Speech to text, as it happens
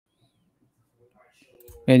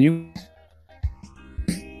And you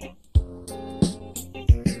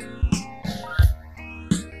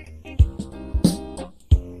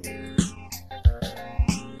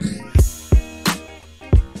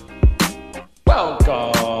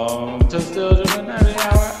welcome to Still Dripping Happy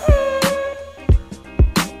Hour.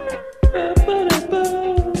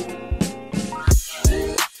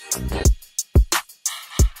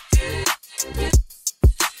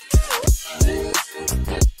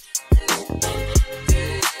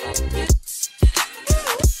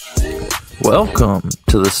 Welcome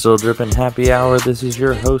to the Still Dripping Happy Hour. This is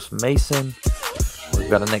your host, Mason. We've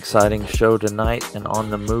got an exciting show tonight, and on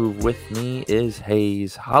the move with me is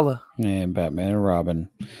Hayes. Holla. And Batman and Robin.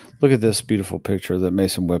 Look at this beautiful picture that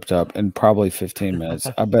Mason whipped up in probably 15 minutes.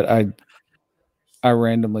 I bet I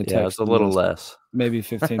randomly texted it's a little less. Maybe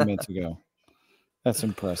 15 minutes ago. That's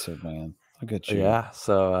impressive, man. Look at you. Yeah,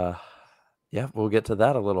 so we'll get to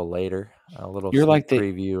that a little later. A little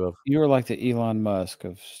preview of. You're like the Elon Musk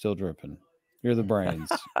of Still Dripping. You're the brains.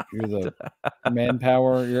 You're the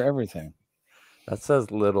manpower. You're everything. That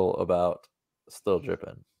says little about Still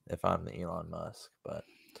Dripping if I'm the Elon Musk, but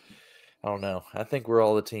I don't know. I think we're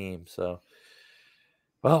all the team. So,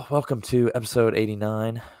 well, welcome to episode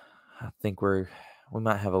 89. I think we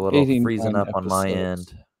might have a little freezing up on my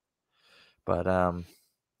end, but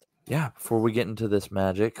before we get into this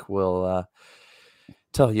magic, we'll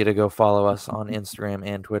tell you to go follow us on Instagram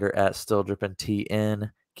and Twitter at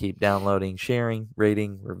StillDrippingTN. Keep downloading, sharing,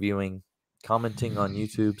 rating, reviewing, commenting on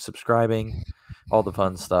YouTube, subscribing, all the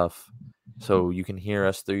fun stuff, so you can hear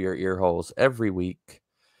us through your ear holes every week.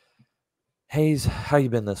 Hayes, how you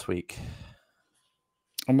been this week?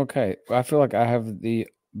 I'm okay. I feel like I have the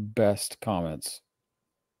best comments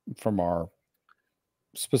from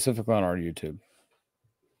specifically on our YouTube.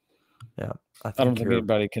 Yeah. I don't think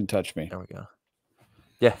anybody can touch me. There we go.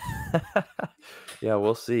 Yeah. Yeah,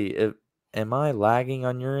 we'll see. Am I lagging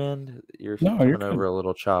on your end? You're coming over a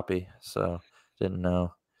little choppy, so didn't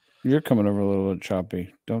know. You're coming over a little bit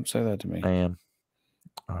choppy. Don't say that to me. I am.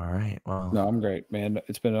 All right. Well, no, I'm great, man.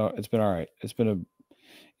 It's been all right. It's been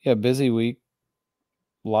a busy week.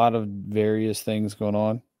 A lot of various things going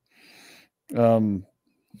on.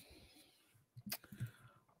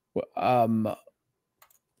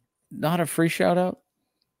 Not a free shout out,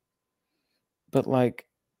 but like,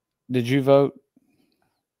 did you vote?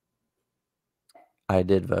 I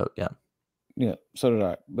did vote. Yeah. Yeah. So did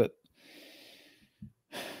I. But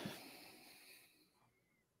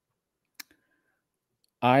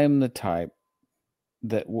I am the type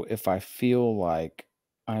that if I feel like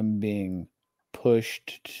I'm being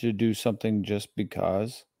pushed to do something just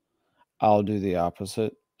because, I'll do the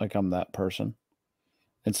opposite. Like, I'm that person.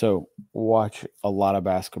 And so watch a lot of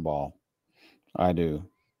basketball. I do.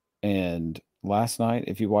 And last night,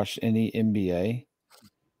 if you watched any NBA,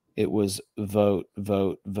 it was vote,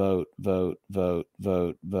 vote, vote, vote, vote,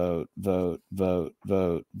 vote, vote, vote, vote, vote,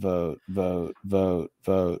 vote, vote, vote, vote,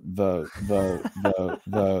 vote, vote, vote,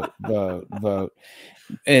 vote, vote, vote.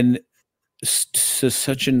 And to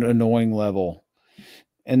such an annoying level.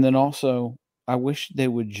 And then also, I wish they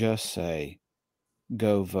would just say,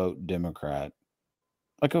 go vote Democrat.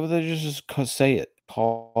 Like, they just say it.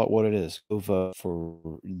 Call it what it is. Go vote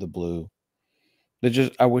for the blue.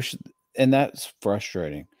 I wish, and that's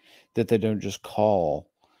frustrating, that they don't just call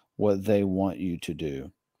what they want you to do.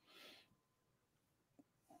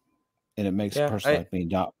 And it makes a person like me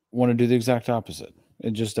not want to do the exact opposite.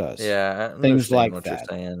 It just does. Yeah. Things like what that.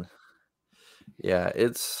 You're saying. Yeah,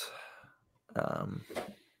 it's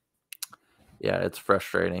it's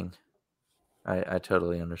frustrating. I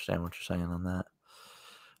totally understand what you're saying on that.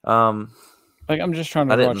 Like, I'm just trying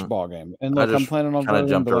to watch a ball game. And look, I'm planning on kind of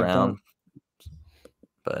jumped around.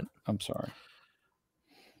 But I'm sorry.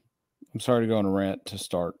 I'm sorry to go on a rant to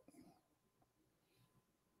start.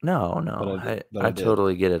 No. I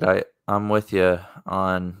totally get it. I'm with you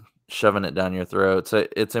on shoving it down your throat.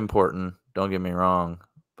 It's important. Don't get me wrong.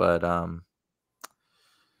 But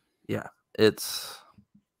you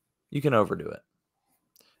can overdo it.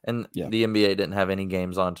 And the NBA didn't have any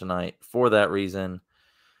games on tonight for that reason.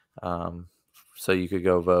 So you could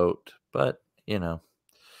go vote. But,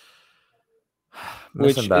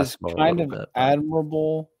 which is kind of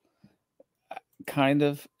admirable, kind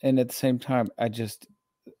of, and at the same time, it just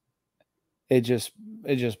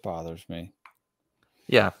bothers me.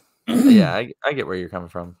 Yeah. I get where you're coming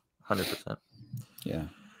from, 100%. Yeah.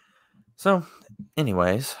 So,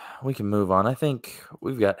 anyways, we can move on. I think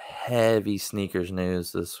we've got heavy sneakers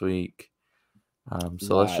news this week.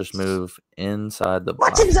 So let's just move inside the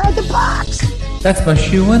box. What's inside the box? That's my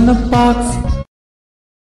shoe in the box.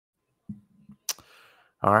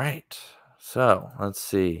 All right. So let's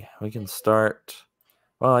see. We can start.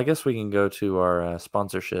 Well, I guess we can go to our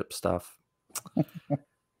sponsorship stuff.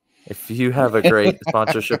 If you have a great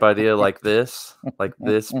sponsorship idea like this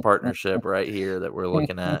partnership right here that we're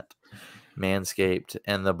looking at, Manscaped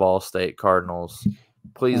and the Ball State Cardinals,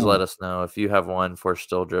 please let us know. If you have one for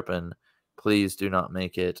Still Drippin', please do not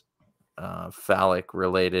make it phallic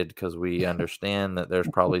related, because we understand that there's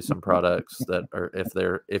probably some products that are,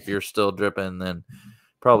 if you're still dripping, then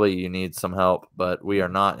probably you need some help, but we are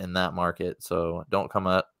not in that market, so don't come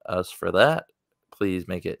at us for that. Please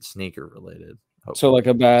make it sneaker related. Hopefully. So like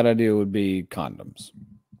a bad idea would be condoms,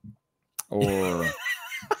 or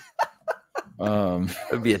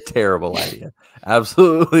it would be a terrible idea.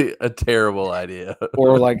 Absolutely a terrible idea.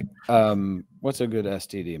 Or like what's a good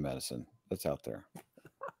STD medicine that's out there?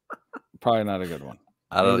 Probably not a good one.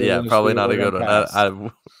 Probably not a good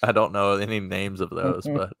one. I don't know any names of those,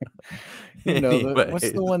 but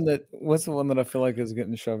what's the one that I feel like is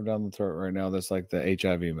getting shoved down the throat right now? That's like the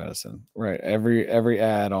HIV medicine, right? Every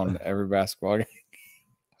ad on every basketball game,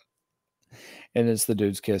 and it's the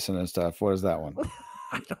dudes kissing and stuff. What is that one?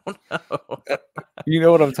 I don't know. You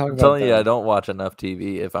know what I'm talking about? I'm telling you, I don't watch enough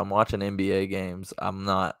TV. If I'm watching NBA games,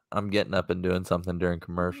 I'm getting up and doing something during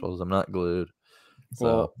commercials. I'm not glued. So.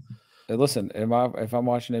 Well, listen, if I'm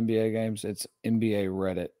watching NBA games, it's NBA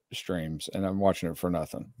Reddit streams, and I'm watching it for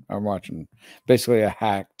nothing. I'm watching basically a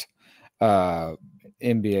hacked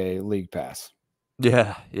NBA League Pass.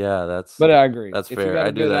 Yeah, But I agree. That's fair.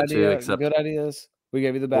 I do that too. Except good ideas, we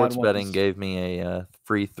gave you the bad ones. Sports betting gave me a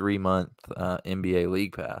free 3-month NBA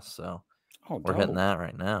League Pass, so we're hitting that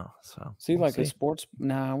right now. So see, we'll a sports.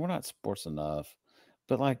 Nah, we're not sports enough,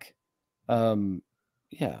 but like,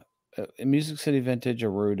 yeah. Music City Vintage, a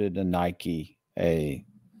Rooted, a Nike,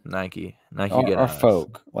 Nike get our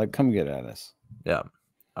folk. Like, come get at us. Yeah.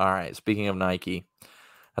 All right. Speaking of Nike,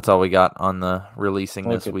 that's all we got on the releasing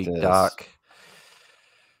this week, Doc.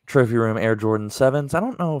 Trophy Room Air Jordan 7s. I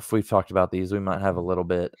don't know if we've talked about these. We might have a little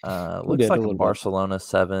bit. Looks like a Barcelona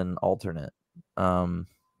 7 alternate. Coming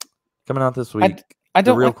out this week. I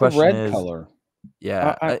don't like the red color.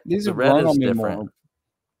 Yeah. These the red is different. More.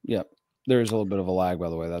 Yep. There's a little bit of a lag,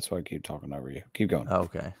 by the way. That's why I keep talking over you. Keep going.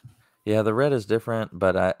 Okay. Yeah, the red is different,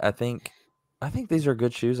 but I think these are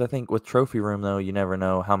good shoes. I think with Trophy Room, though, you never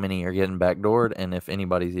know how many are getting backdoored and if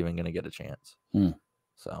anybody's even going to get a chance.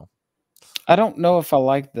 So I don't know if I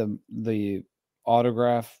like the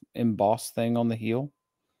autograph embossed thing on the heel.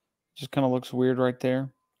 It just kind of looks weird right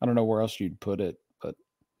there. I don't know where else you'd put it, but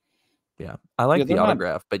yeah, I like the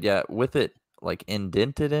autograph, but yeah, with it like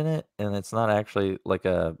indented in it, and it's not actually like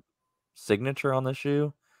a signature on the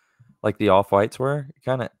shoe like the off-whites were, it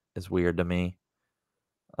kind of is weird to me.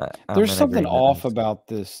 There's something off about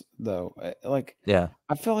this though. Like, yeah,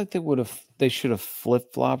 I feel like they should have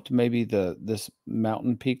flip-flopped maybe this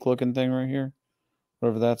mountain peak looking thing right here,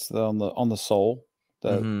 whatever that's on the sole.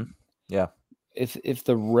 Yeah, if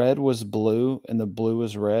the red was blue and the blue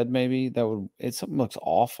was red, maybe that would something looks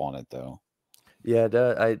off on it though. Yeah,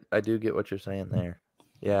 I do get what you're saying there.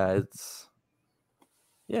 Yeah,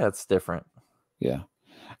 it's different. Yeah.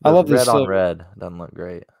 I love red on red. Doesn't look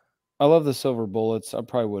great. I love the silver bullets. I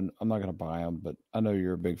probably wouldn't. I'm not going to buy them, but I know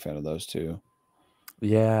you're a big fan of those too.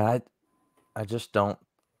 Yeah, I just don't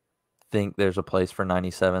think there's a place for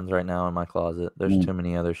 97s right now in my closet. There's too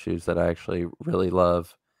many other shoes that I actually really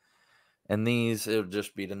love, and these it would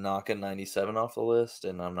just be to knock a 97 off the list,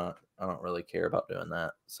 and I don't really care about doing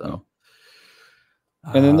that. So. No.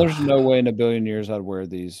 And then there's no way in a billion years I'd wear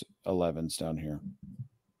these 11s down here.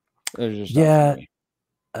 They're just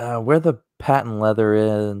where the patent leather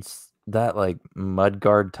is, that like mud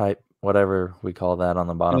guard type, whatever we call that on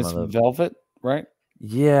the bottom of the velvet, right?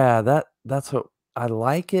 Yeah, that's what I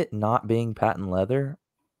like it not being patent leather.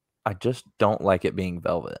 I just don't like it being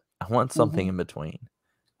velvet. I want something in between.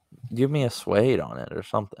 Give me a suede on it or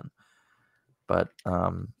something. But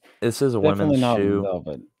this is a women's shoe.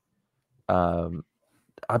 Velvet.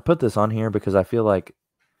 I put this on here because I feel like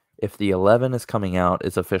if the 11 is coming out,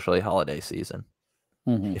 it's officially holiday season.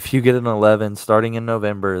 If you get an 11 starting in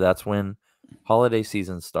November, that's when holiday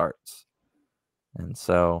season starts. And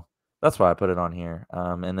so that's why I put it on here.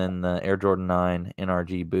 And then the Air Jordan 9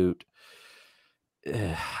 NRG boot.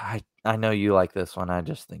 I know you like this one. I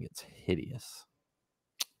just think it's hideous.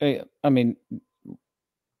 I mean,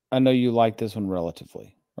 I know you like this one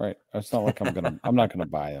relatively, right? It's not like I'm not gonna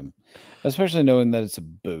buy them, especially knowing that it's a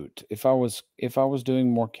boot. If I was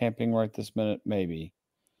doing more camping right this minute, maybe.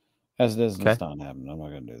 As it is, it's not happening. I'm not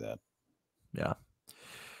going to do that. Yeah.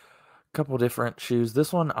 A couple different shoes.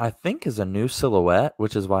 This one, I think, is a new silhouette,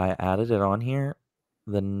 which is why I added it on here.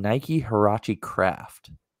 The Nike Huarache Craft.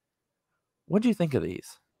 What do you think of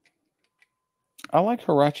these? I like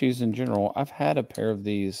Hirachis in general. I've had a pair of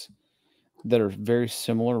these that are very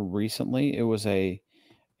similar recently. It was a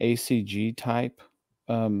ACG type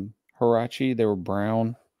Hirachi. They were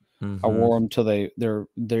brown. I Mm-hmm. wore them till they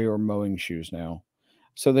are mowing shoes now.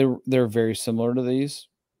 So they're very similar to these.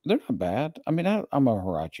 They're not bad. I mean, I'm a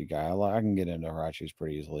Hirachi guy. I can get into Hirachis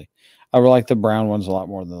pretty easily. I like the brown ones a lot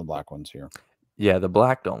more than the black ones here. Yeah, the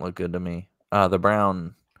black don't look good to me. The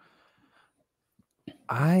brown,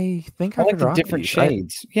 I think I I like could the rock different these. I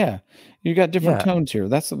shades. Yeah, you got different yeah, tones here.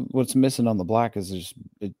 That's what's missing on the black is just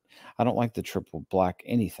I don't like the triple black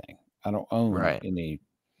anything. I don't own right. any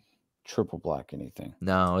triple black anything.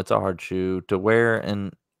 No, it's a hard shoe to wear,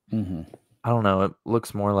 and Hmm. I don't know. It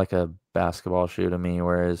looks more like a basketball shoe to me,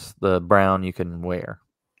 whereas the brown you can wear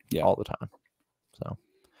Yeah. all the time. So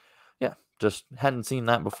yeah, just hadn't seen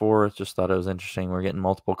that before. Just thought it was interesting. We're getting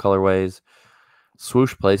multiple colorways.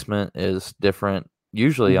 Swoosh placement is different.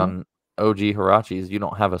 Usually Hmm. on OG Hirachis, you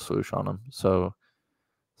don't have a swoosh on them, so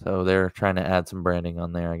they're trying to add some branding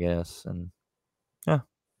on there, I guess. And yeah,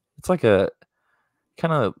 it's like a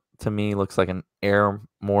kind of to me looks like an air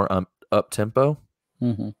more up tempo,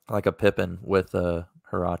 Hmm. like a Pippin with a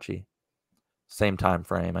Hirachi. Same time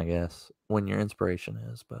frame, I guess, when your inspiration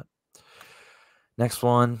is. But next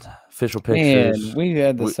one, official Man, pictures. we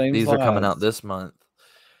had the same These are coming out slides. this month.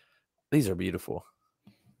 These are beautiful.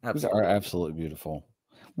 These are Absolutely beautiful. absolutely beautiful.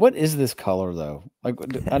 What is this color though? Like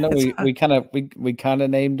I know It's we kind of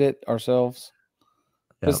named it ourselves,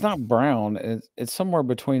 but it's yep. not brown. It's somewhere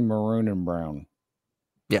between maroon and brown.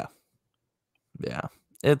 Yeah. Yeah.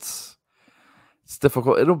 It's it's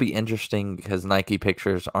difficult. It'll be interesting because Nike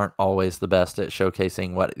pictures aren't always the best at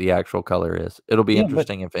showcasing what the actual color is. It'll be Yeah, but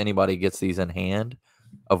interesting if anybody gets these in hand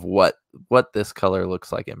of what this color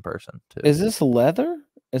looks like in person too. is this leather?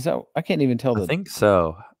 Is that I can't even tell I the think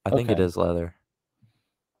so. I think it okay. is leather.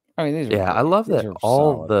 I mean, these are Yeah, I great. love These that are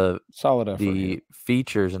all solid. Solid effort here. the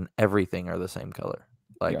features and everything are the same color.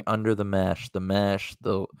 Yeah. Like under the mesh,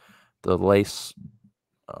 the lace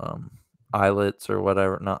um eyelets or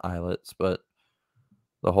whatever, not eyelets, but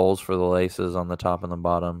the holes for the laces on the top and the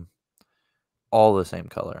bottom, all the same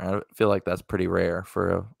color. I feel like that's pretty rare for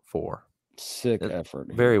a 4. Sick It, effort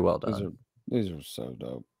very here. well These done. are these are so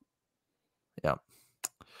dope. Yeah.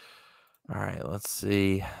 All right, let's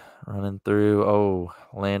see. Running through. Oh,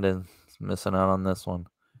 Landon's missing out on this one.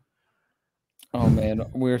 Oh man,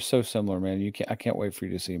 we're so similar, man. I can't wait for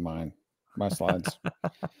you to see my slides.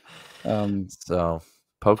 Um, So,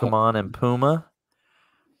 po- Pokemon and Puma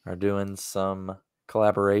are doing some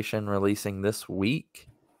collaboration releasing this week.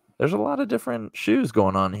 There's a lot of different shoes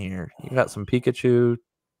going on here. You got some Pikachu,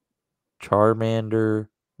 Charmander.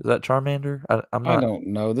 Is that Charmander? I'm I not. don't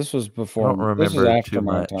know. I don't This was remember after too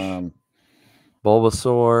my much. time.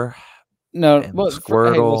 Bulbasaur No, and but hey,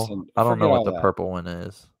 Squirtle. listen, I don't know forget what all the that. purple one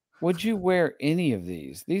is. Would you wear any of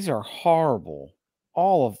these? These are horrible.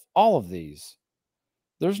 All of these.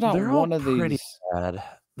 There's not They're all one of pretty these. bad.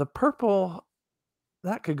 The purple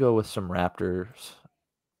that could go with some Raptors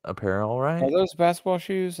apparel, Are right? those basketball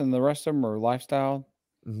shoes and the rest of them are lifestyle?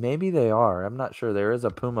 Maybe they are. I'm not sure. There is a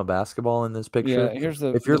Puma basketball in this Yeah, picture. here's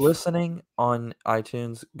If you're listening on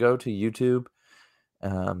iTunes, go to YouTube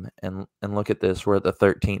and look at this. We're at the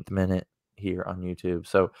 13th minute here on YouTube.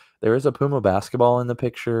 So there is a Puma basketball in the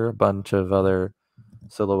picture, a bunch of other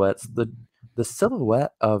silhouettes. The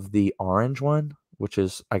silhouette of the orange one, which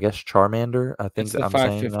is I guess Charmander. I it's think the I'm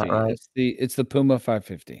saying that 550. right. It's the Puma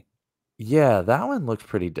 550. Yeah, that one looks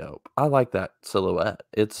pretty dope. I like that silhouette.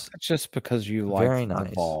 It's That's just because you like very the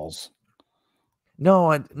nice. balls.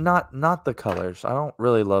 No, not the colors. I don't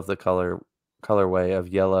really love the colorway of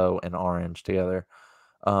yellow and orange together.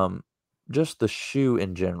 Um, just the shoe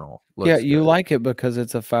in general Yeah, looks you good. like it because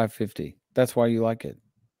it's a 550. That's why you like it.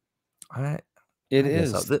 I It I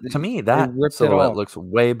guess so. is. To me, They that ripped it silhouette off, looks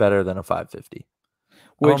way better than a 550. I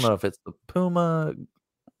don't which know if it's the Puma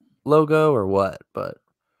logo or what, but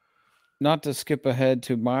not to skip ahead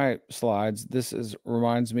to my slides, this is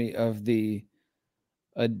reminds me of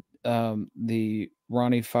uh, the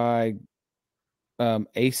Ronnie Fi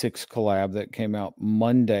Asics collab that came out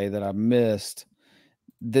Monday that I missed.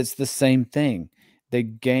 That's the same thing. They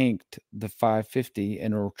ganked the 550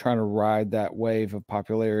 and are trying to ride that wave of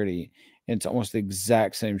popularity. And it's almost the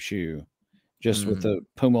exact same shoe, just with mm, the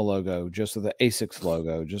Puma logo, just with the Asics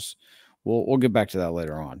logo. Just we'll get back to that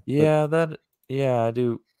later on. But yeah, yeah, I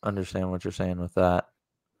do understand what you're saying with that.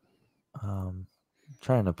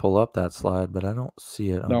 Trying to pull up that slide, but I don't see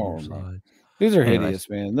it on your no, no, slides. these are Anyways. hideous,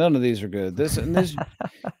 man. None of these are good. This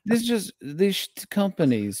just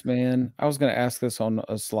companies, man. I was going to ask this on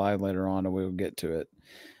a slide later on, and we'll get to it.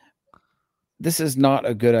 this is not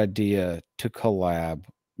a good idea to collab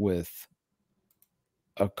with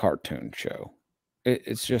a cartoon show.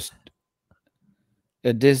 It's just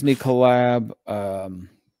a Disney collab.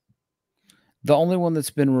 The only one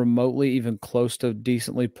that's been remotely even close to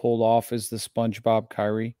decently pulled off is the SpongeBob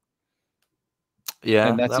Kyrie, and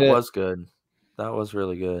Yeah, that's that it. was good. That was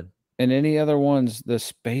really good. And any other ones, the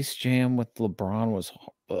Space Jam with LeBron was,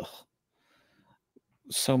 ugh,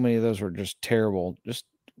 so many of those were just terrible. Just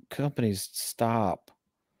companies, stop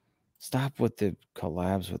with the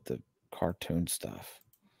collabs with the cartoon stuff.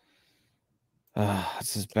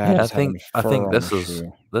 It's as bad Yeah, as having I fur think on a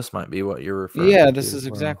shoe. this might be what you're Yeah, referring this to is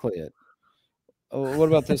as well. exactly it. What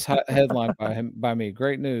about this headline by me?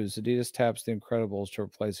 Great news! Adidas taps the Incredibles to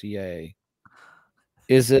replace EA.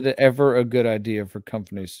 Is it ever a good idea for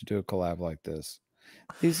companies to do a collab like this?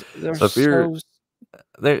 They're So if you're so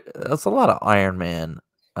there, that's a lot of Iron Man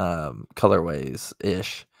colorways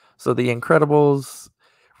ish. So the Incredibles,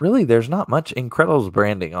 really, there's not much Incredibles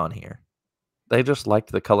branding on here. They just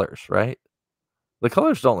liked the colors, right? The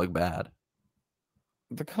colors don't look bad.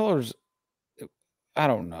 the colors. I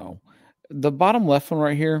don't know. The bottom left one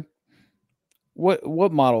right here.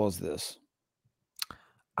 What model is this?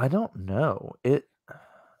 I don't know.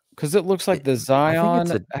 Because it looks like It the I think it's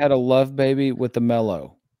Zion a had a love baby with the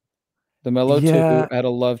Mellow. The Mellow 2 yeah had a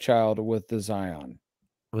love child with the Zion.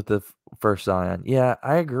 with the first Zion. Yeah,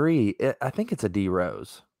 I agree. I think it's a D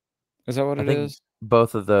Rose. Is that what I it think is?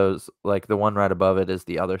 both of those, like the one right above it, is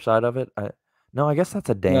the other side of it. No, I guess that's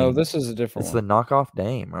a No, Dame. this is a different It's the one. knockoff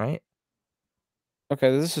Dame, right?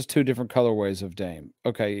 Okay, this is 2 different colorways of Dame.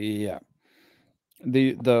 Okay, yeah.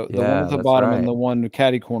 The one at Yeah, the that's bottom and right. the one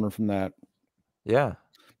catty corner from that. Yeah,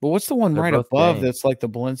 But what's the one they're right both above Dame. that's like the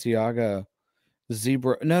Balenciaga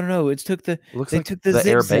zebra? No. Looks They like took the the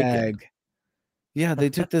Air Bacon. zigzag. Yeah, they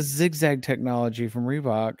took the zigzag technology from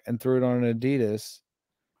Reebok and threw it on an Adidas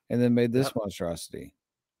and then made That this monstrosity.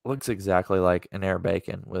 looks exactly like an Air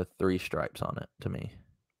Bacon with 3 stripes on it to me.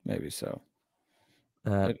 Maybe so.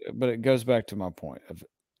 That But it goes back to my point of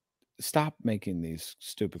stop making these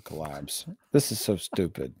stupid collabs. This is so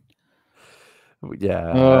stupid. yeah,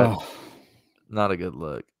 that Oh, not a good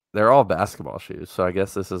look. They're all basketball shoes, so I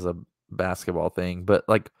guess this is a basketball thing. But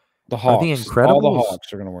like, the are the Hawks. All the Incredibles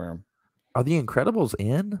Hawks are gonna wear them. are the Incredibles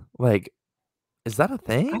in? Like, is that a I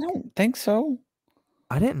thing? don't think so.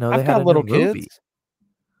 I didn't know they I've had got a new little movie. kids.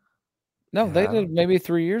 No, they Yeah, I did don't, maybe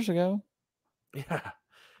 3 years ago. yeah,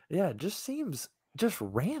 yeah. It just seems just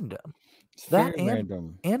random. It's That very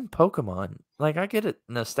random. and Pokemon. Like, I get it,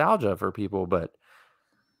 nostalgia for people, but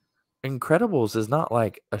Incredibles is not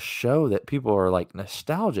like a show that people are like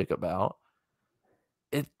nostalgic about.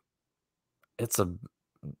 It it's a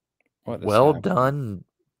What is well happening? done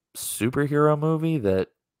superhero movie that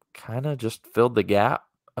kind of just filled the gap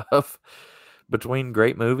of between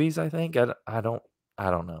great movies, I think. I don't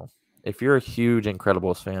know. If you're a huge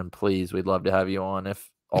Incredibles fan, please, we'd love to have you on if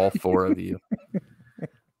all 4 of you.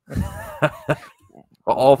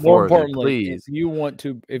 All More 4 of you, importantly, please.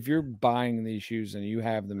 if you're buying these shoes and you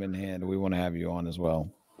have them in hand, we want to have you on as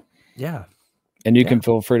well. Yeah. And you Yeah. can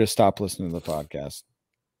feel free to stop listening to the podcast.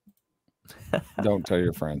 Don't tell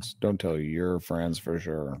your friends. Don't tell your friends for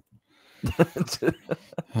sure.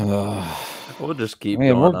 We'll just keep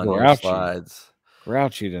Man, we're going on your grouchy. slides.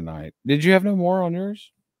 Grouchy tonight. Did you have no more on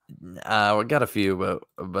yours? We got a few,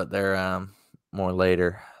 but they're more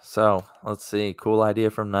later. So let's see. Cool idea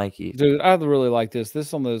from Nike. Dude, I really like this. This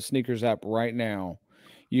is on the sneakers app right now.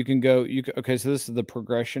 You can go, okay, so this is the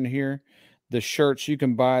progression here. The shirts, you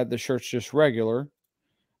can buy the shirts just regular,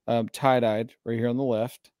 tie-dyed right here on the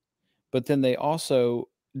left. But then they also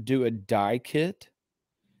do a dye kit.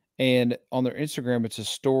 And on their Instagram, it's a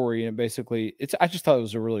story, and basically it's I just thought it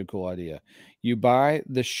was a really cool idea. You buy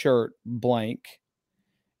the shirt blank,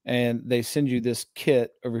 and they send you this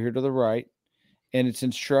kit over here to the right, and it's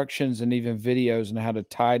instructions and even videos on how to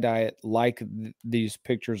tie dye it like these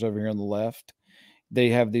pictures over here on the left. They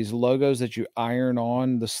have these logos that you iron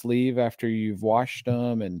on the sleeve after you've washed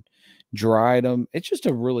them and dried them. It's just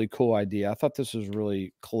a really cool idea. I thought this was a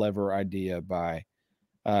really clever idea by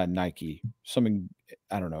Nike. Something,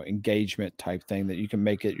 I don't know, engagement type thing that you can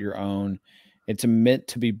make it your own. It's meant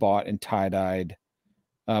to be bought and tie dyed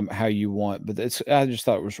how you want, but it's I just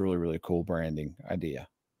thought it was really really cool branding idea.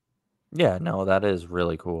 Yeah, no, that is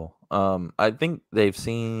really cool. I think they've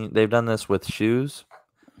done this with shoes,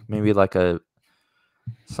 maybe like a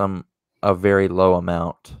very low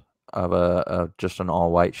amount of just an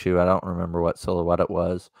all white shoe. I don't remember what silhouette it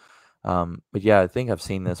was. But yeah, I think I've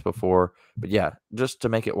seen this before. But yeah, just to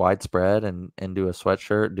make it widespread and do a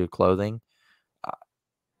sweatshirt, do clothing.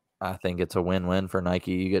 I think it's a win-win for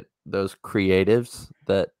Nike. You get those creatives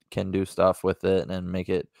that can do stuff with it and make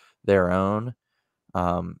it their own,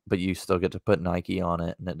 but you still get to put Nike on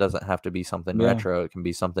it, and it doesn't have to be something Yeah. retro. It can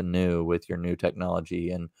be something new with your new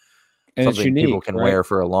technology and And it's something people unique, can right? wear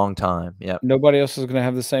for a long time. Yep. Nobody else is gonna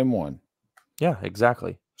have the same one. Yeah,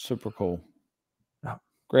 exactly. Super cool. Yeah.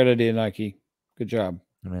 Great idea, Nike. Good job.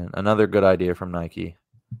 Man, another good idea from Nike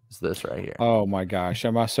is this right here. Oh my gosh,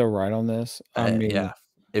 am I so right on this? I mean, Yeah.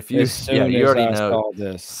 If you as soon you as already I know saw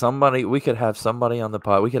this. we could have somebody on the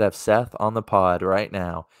pod. We could have Seth on the pod right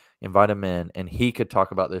now, invite him in, and he could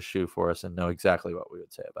talk about this shoe for us and know exactly what we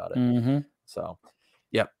would say about it. Mhm. So,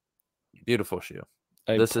 yep, beautiful shoe.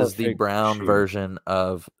 A This is the perfect brown shoe. version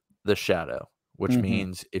of the Shadow, which Mhm.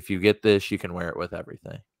 means if you get this, you can wear it with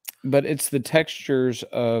everything. But it's the textures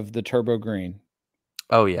of the turbo green.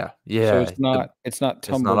 Oh yeah, So yeah. it's not It's not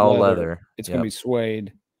tumbled all leather. leather. It's gonna Yep. be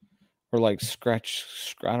suede or like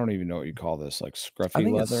I don't even know what you call this, like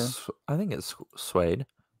scruffy leather. I think it's suede.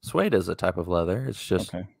 Suede is a type of leather. It's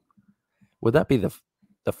just Okay. would that be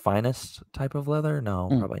the finest type of leather? No,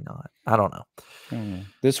 Mm. probably not. I don't know. I don't know.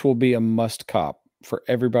 This will be a must cop for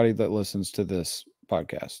everybody that listens to this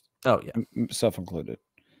podcast, Oh yeah. self included.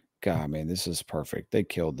 God, man, this is perfect. They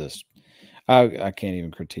killed this. I can't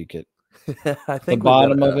even critique it. I The think we've got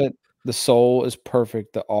bottom of it, the sole is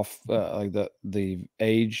perfect. The off, like the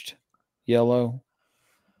aged yellow.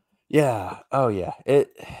 yeah. Oh yeah.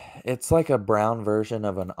 It's like a brown version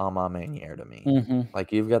of an Ama Maniere to me. Mhm.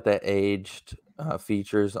 Like you've got the aged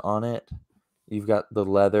features on it. You've got the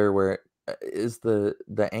leather where is the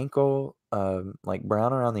ankle like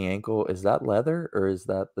brown around the ankle, is that leather or is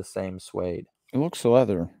that the same suede? It looks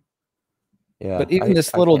leather. Yeah, But even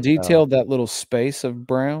this I little can't detail, tell. that little space of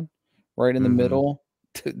brown right in the Mhm. middle,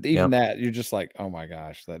 even Yep. that, you're just like, "Oh my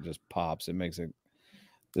gosh, that just pops." It makes it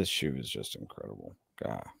this shoe is just incredible.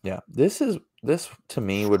 God. Yeah. This to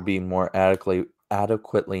me would be more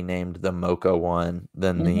adequately named the Mocha one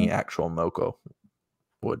than the Mhm. actual Mocha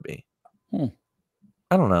would be. Hmm.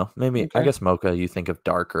 I don't know. Maybe I Okay. guess Mocha you think of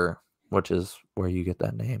darker, which is where you get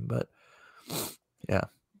that name, but yeah.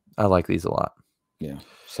 I like these a lot. Yeah.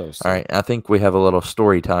 So All sick. right, I think we have a little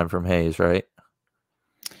story time from Hayes, right?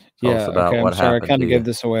 Tell us Yeah, about okay, I'm what sorry, I happened kinda to you. gave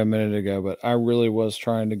this away a minute ago, but I really was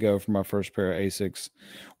trying to go for my first pair of Asics,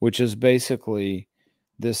 which is basically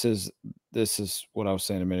this is this is what I was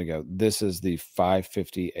saying a minute ago. This is the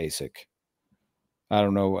 550 ASIC. I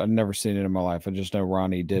don't know, I've never seen it in my life. I just know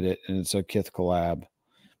Ronnie did it, and it's a Kith collab.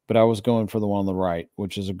 But I was going for the one on the right,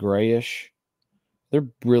 which is a grayish. They're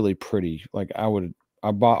really pretty. Like I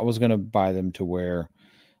was gonna buy them to wear,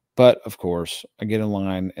 but of course I get in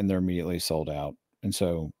line and they're immediately sold out. And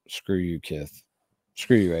so screw you, Kith.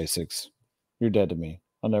 Screw you, Asics. You're dead to me.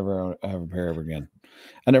 I'll never have a pair ever again.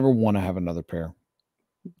 I never want to have another pair.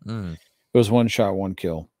 Mm. It was one shot, one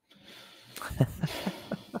kill.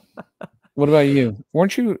 What about you?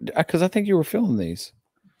 Weren't you? Because I think you were feeling these.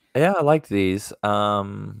 Yeah, I like these.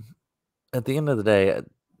 At the end of the day,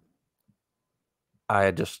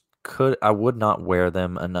 I would not wear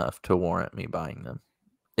them enough to warrant me buying them.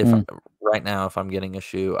 If Mm, right now, if I'm getting a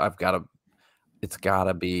shoe, it's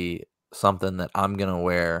gotta be something that I'm gonna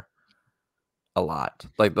wear a lot.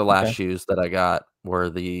 Like the last okay. shoes that I got were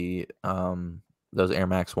those Air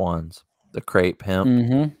Max 1s, the Crepe Hemp.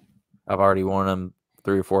 Mm-hmm. I've already worn them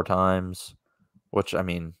 3 or 4 times, which I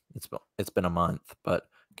mean, it's been a month, but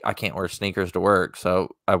I can't wear sneakers to work,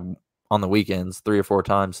 so on the weekends 3 or 4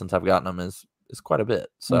 times since I've gotten them is quite a bit.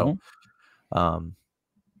 So, Mm-hmm. um,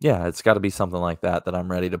 yeah, it's gotta be something like that that I'm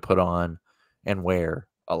ready to put on and wear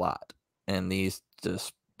a lot, and these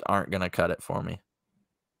just aren't gonna cut it for me.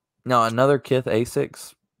 Now, another Kith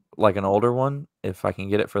Asics, like an older one, if I can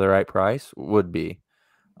get it for the right price, would be.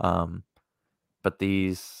 Um, but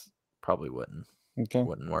these probably Okay.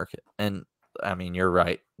 wouldn't work it. And I mean, you're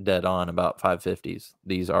right, dead on about 550s.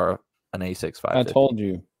 These are an A6 I 550. told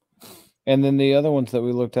you. And then the other ones that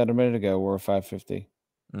we looked at a minute ago were 550.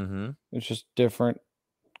 Mm-hmm. It's just different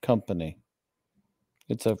company.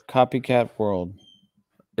 It's a copycat world.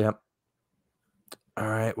 Yep. All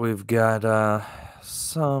right, we've got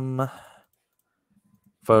some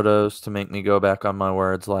photos to make me go back on my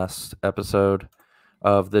words last episode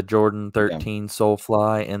of the Jordan 13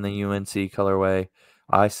 Soulfly in the UNC colorway.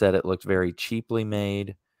 I said it looked very cheaply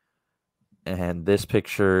made, and this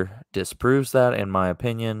picture disproves that, in my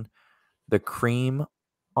opinion. The cream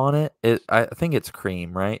on I think it's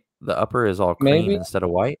cream, right? The upper is all cream Maybe. instead of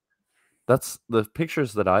white. That's the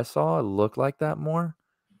pictures that I saw look like that more.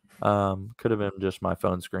 Could have been just my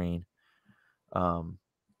phone screen.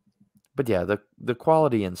 But yeah, the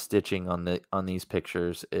quality and stitching on these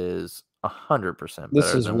pictures is 100% This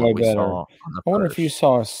better is than what way we better. saw on the I wonder if you first.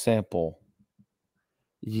 saw a sample.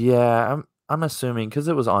 Yeah, I'm assuming because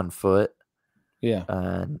it was on foot, Yeah.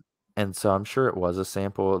 and so I'm sure it was a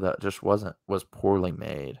sample that just was poorly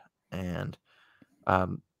made, and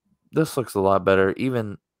um, this looks a lot better.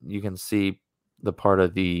 Even you can see the part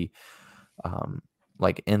of the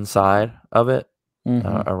like inside of it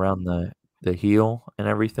Mm-hmm. around the heel and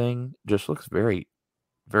everything just looks very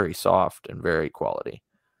very soft and very quality.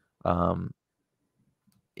 Um,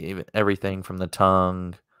 Even everything from the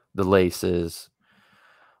tongue, the laces.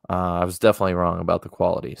 I was definitely wrong about the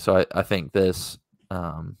quality. So I think this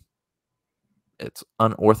um, it's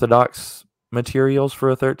unorthodox materials for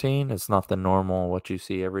a 13. It's not the normal what you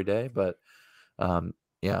see every day, but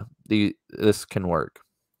yeah, this can work.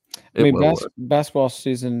 I It mean, will work. basketball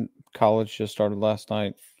season, college just started last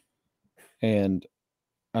night, and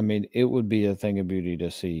I mean, it would be a thing of beauty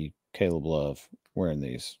to see Caleb Love wearing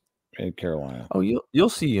these in Carolina. Oh, you'll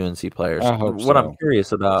see UNC players. I hope What I'm so.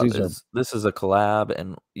 curious about These are is this is a collab,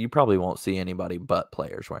 and you probably won't see anybody but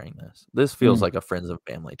players wearing this. This feels mm, like a friends and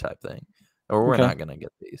family type thing, or we're okay. not gonna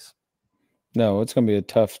get these. No, it's going to be a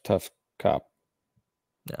tough cop.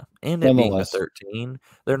 Yeah, and it being the Nonetheless, 13,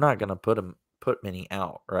 they're not gonna put many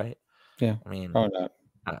out, right? yeah, I mean, probably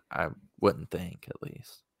not. I wouldn't think at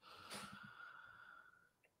least.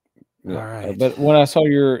 All Yeah, right. but when I saw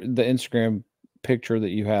the Instagram picture that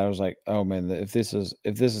you had, I was like, "Oh man, if this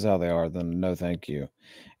is how they are, then no, thank you."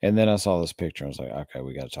 And then I saw this picture, I was like, "Okay,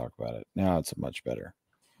 we got to talk about it." Now it's much better.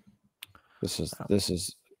 This is Oh, this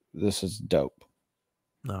is this is dope.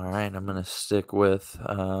 all right, I'm gonna stick with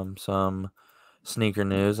some sneaker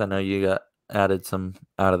news. I know you got added some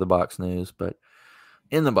out of the box news, but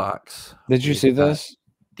in the box Did you we've see got this?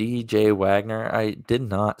 DJ Wagner. I did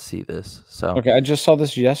not see this, so Okay, I just saw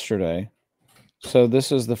this yesterday. So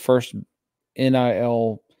this is the first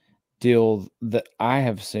NIL deal that I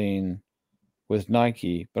have seen with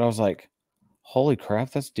Nike, but I was like, "Holy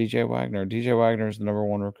crap, that's DJ Wagner." DJ Wagner is the number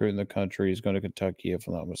one recruit in the country. He's going to Kentucky, if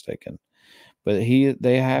I'm not mistaken. But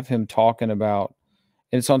they have him talking about,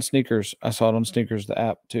 and it's on sneakers. I saw it on sneakers, the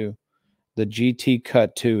app too. The GT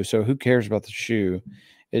Cut 2. So who cares about the shoe?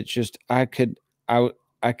 It's just I can't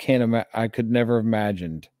I could never have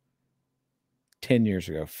imagined 10 years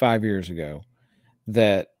ago, 5 years ago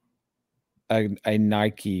that a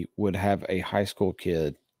Nike would have a high school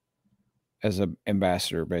kid as an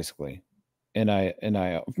ambassador, basically. And I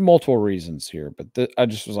multiple reasons here, but I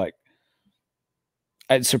just was like,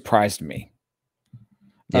 it surprised me.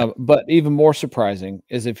 yeah. But even more surprising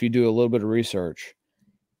is if you do a little bit of research,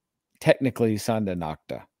 technically he signed a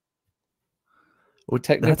Nocta. That's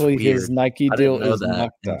Technically, his weird. Nike I deal didn't know is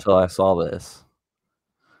that Nocta. until I saw this.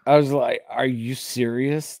 I was like, "Are you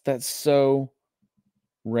serious? That's so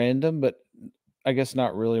random." But I guess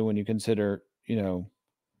not really when you consider,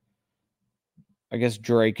 I guess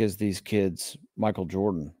Drake is these kids, Michael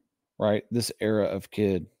Jordan, right? This era of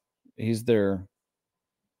kid. He's their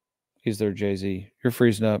he's their Jay-Z. You're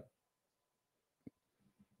freezing up.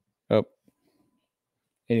 Oh,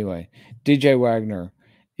 anyway, DJ Wagner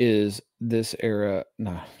is this era.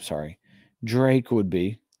 No, sorry. Drake would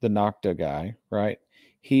be the Nocta guy, right?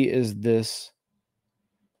 He is this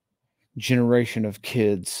generation of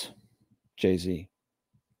kids, Jay-Z.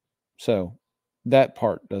 So that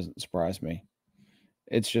part doesn't surprise me.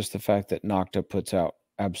 It's just the fact that Nocta puts out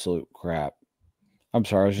absolute crap. I'm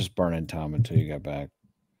sorry, I was just burning time until you got back.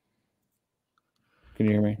 Can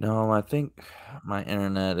you hear me? No, I think my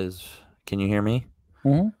internet is. Can you hear me?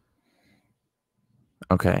 Mm-hmm.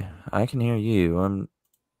 Okay, I can hear you.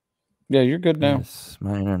 Yeah, you're good now. Yes,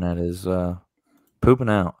 my internet is pooping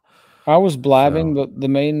out. I was blabbing, So but the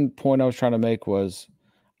main point I was trying to make was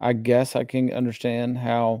I guess I can understand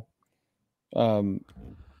how um,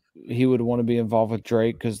 he would want to be involved with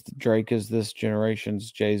Drake because Drake is this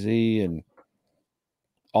generation's Jay Z and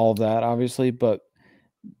all of that, obviously. But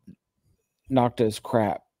Nocta is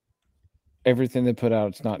crap. Everything they put out,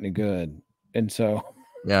 it's not any good. And so,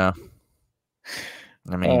 yeah,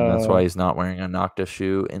 I mean that's uh, why he's not wearing a Nocta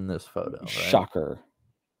shoe in this photo, right? shocker.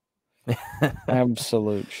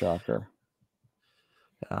 Absolute shocker.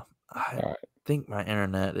 Yeah, I All right. think my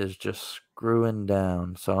internet is just screwing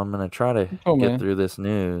down, so I'm gonna try to Oh, get man. through this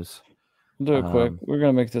news. We'll do it quick. We're going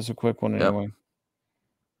to make this a quick one Yep. anyway.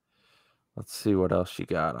 Let's see what else you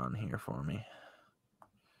got on here for me.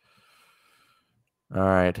 All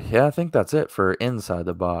right. Yeah, I think that's it for inside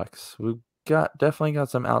the box. We've definitely got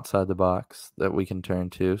some outside the box that we can turn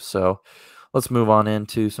to. So let's move on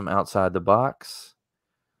into some outside the box,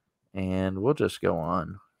 and we'll just go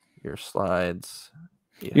on your slides.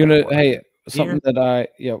 You You have know, one hey, here. something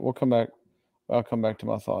we'll come back. I'll come back to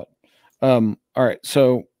my thought. All right.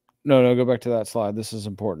 So no, go back to that slide. This is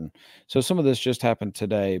important. So some of this just happened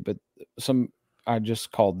today, but I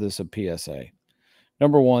just called this a PSA.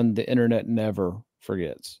 Number one, the internet never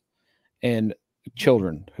forgets. And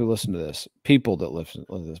children who listen to this, people that listen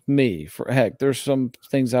to this, me, for heck, there's some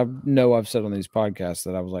things I've said on these podcasts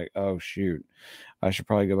that I was like, oh shoot, I should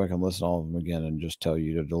probably go back and listen to all of them again and just tell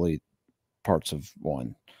you to delete parts of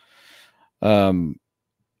one.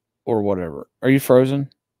 Or whatever. Are you frozen?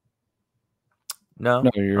 No,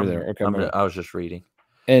 No, you're there. Okay, I was just reading.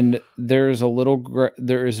 And there is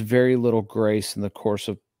very little grace in the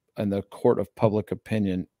court of public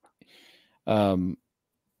opinion,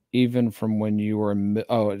 even from when you were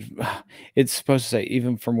it's supposed to say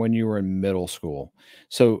even from when you were in middle school.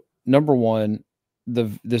 So number one,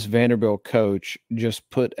 this Vanderbilt coach just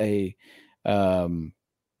put a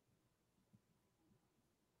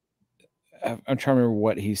I'm trying to remember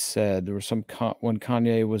what he said. There was when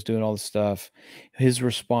Kanye was doing all this stuff, his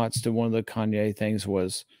response to one of the Kanye things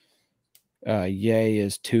was, Ye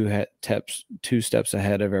is two steps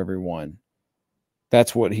ahead of everyone.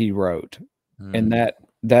 That's what he wrote. And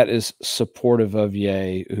that is supportive of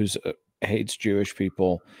Ye, who's hates Jewish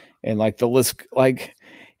people, and like the list, and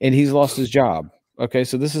he's lost his job. Okay,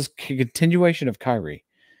 so this is a continuation of Kyrie,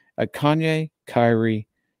 Kanye, Kyrie.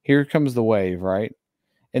 Here comes the wave, right?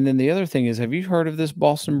 And then the other thing is, have you heard of this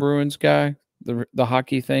Boston Bruins guy, the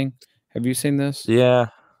hockey thing? Have you seen this? Yeah.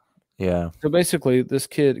 So basically, this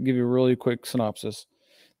kid, give you a really quick synopsis.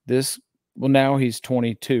 Now he's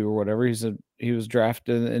 22 or whatever. He was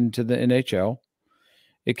drafted into the NHL.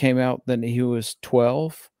 It came out that he was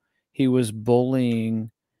 12. He was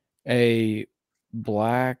bullying a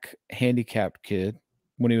black handicapped kid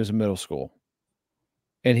when he was in middle school.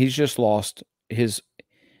 And he's just lost his.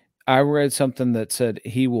 I read something that said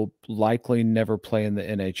he will likely never play in the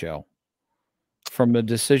NHL from a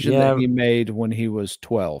decision that he made when he was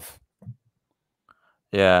 12.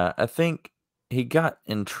 Yeah, I think he got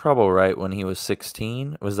in trouble right when he was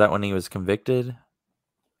 16. Was that when he was convicted?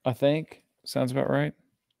 I think. Sounds about right.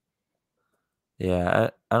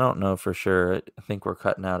 Yeah, I don't know for sure. I think we're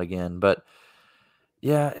cutting out again, but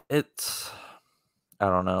yeah, I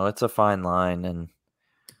don't know. It's a fine line, and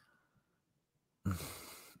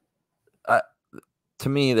to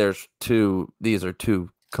me, these are two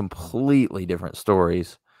completely different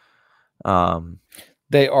stories.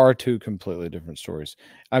 They are two completely different stories.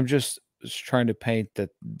 I'm just trying to paint that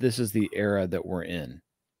this is the era that we're in.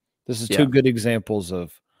 This is two good examples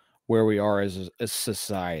of where we are as a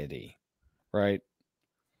society, right?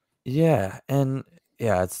 Yeah, and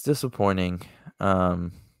yeah, it's disappointing.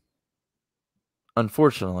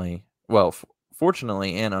 Unfortunately, well,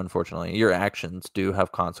 fortunately and unfortunately, your actions do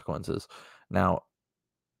have consequences. Now,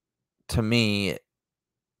 to me,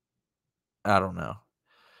 I don't know.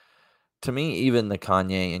 To me, even the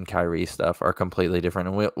Kanye and Kyrie stuff are completely different,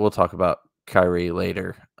 and we'll talk about Kyrie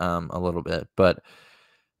later, a little bit. But,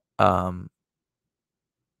 um,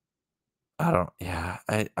 I don't. Yeah,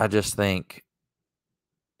 I just think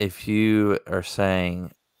if you are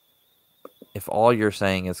saying, if all you're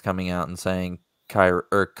saying is coming out and saying Kyrie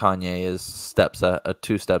or Kanye is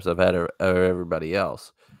two steps ahead of everybody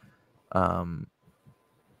else,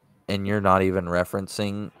 and you're not even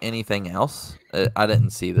referencing anything else. I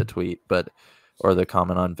didn't see the tweet, or the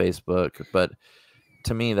comment on Facebook, but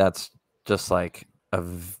to me, that's just like a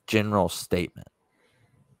general statement.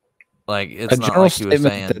 Like, it's not like he was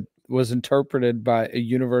saying that was interpreted by a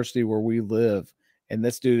university where we live, and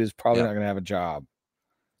this dude is probably not going to have a job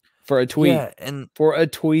for a tweet. Yeah, and for a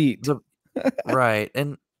tweet, right.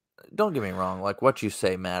 And don't get me wrong, like what you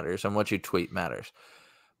say matters and what you tweet matters,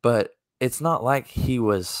 but it's not like he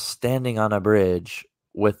was standing on a bridge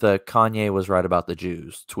with the Kanye was right about the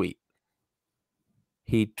Jews tweet.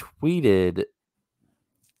 He tweeted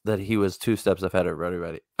that he was two steps ahead of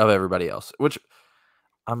everybody else, which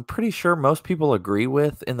I'm pretty sure most people agree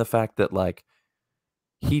with, in the fact that, like,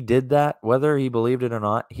 he did that, whether he believed it or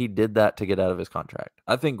not, he did that to get out of his contract.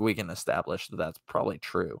 I think we can establish that that's probably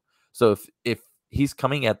true. So if he's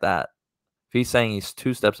coming at that, if he's saying he's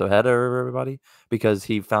two steps ahead of everybody because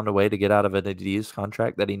he found a way to get out of an Adidas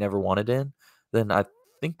contract that he never wanted in, then I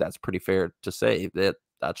think that's pretty fair to say that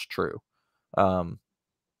that's true. I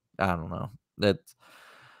don't know.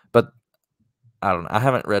 But I don't know. I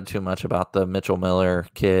haven't read too much about the Mitchell Miller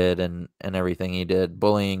kid and everything he did.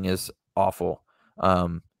 Bullying is awful.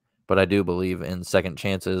 But I do believe in second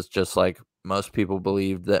chances, just like most people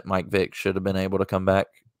believed that Mike Vick should have been able to come back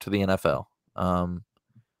to the NFL.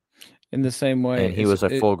 In the same way, and he was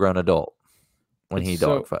a full-grown adult when he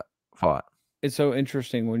fought. It's so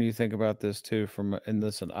interesting when you think about this too. And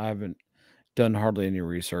listen, I haven't done hardly any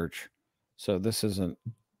research, So this isn't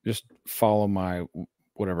just follow my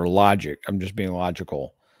whatever logic. I'm just being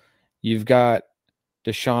logical. You've got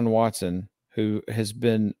Deshaun Watson, who has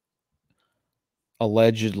been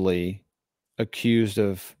allegedly accused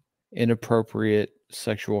of inappropriate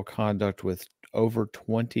sexual conduct with over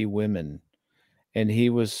 20 women, and he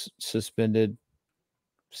was suspended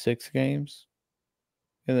 6 games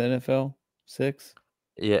in the NFL. 6.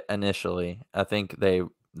 Yeah, initially, I think they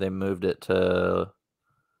moved it to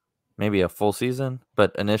maybe a full season,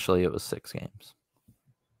 but initially it was 6 games.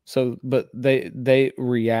 So, but they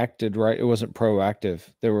reacted, right? It wasn't proactive.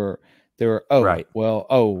 They were Right. well,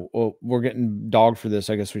 we're getting dogged for this.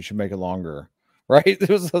 I guess we should make it longer, right? It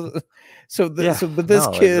was Yeah, but this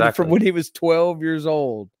no, kid from exactly. when he was 12 years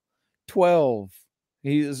old, 12,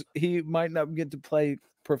 he might not get to play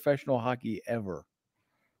professional hockey ever.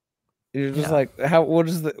 You're just Yeah. like, how? What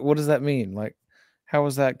does that mean? Like, how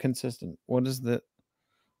is that consistent? What is the?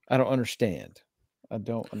 I don't understand. I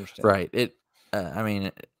don't understand. Right. I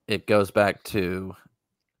mean, it goes back to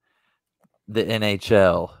the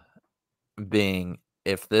NHL being,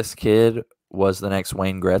 if this kid was the next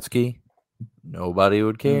Wayne Gretzky, nobody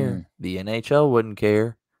would care. Mm, The NHL wouldn't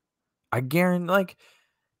care. I guarantee, like,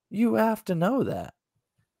 you have to know that.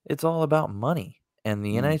 It's all about money. And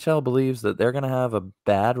the mm, NHL believes that they're going to have a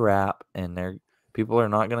bad rap and people are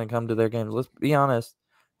not going to come to their games. Let's be honest.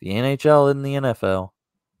 The NHL isn't the NFL.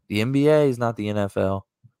 The NBA is not the NFL.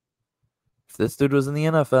 If this dude was in the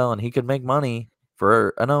NFL and he could make money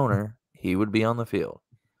for an owner, he would be on the field.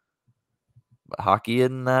 But hockey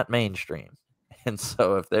isn't that mainstream. And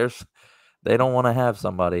so if they don't want to have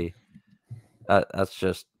somebody, that's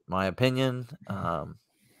just my opinion.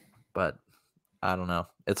 But I don't know.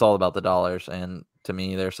 It's all about the dollars. And to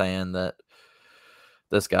me, they're saying that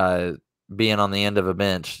this guy being on the end of a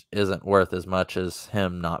bench isn't worth as much as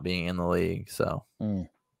him not being in the league. So, mm.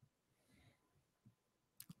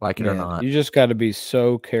 like it or Man, not. you just got to be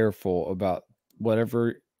so careful about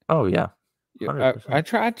whatever. Oh, yeah. I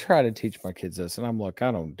 100%. try to teach my kids this, and I'm like,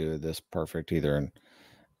 I don't do this perfect either, and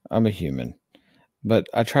I'm a human, but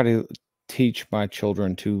I try to teach my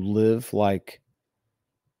children to live like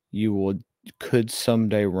you could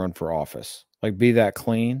someday run for office, like be that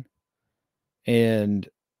clean, and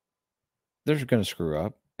they're going to screw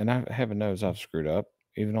up, and heaven knows I've screwed up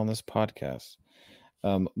even on this podcast.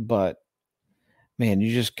 But man,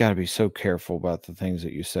 you just got to be so careful about the things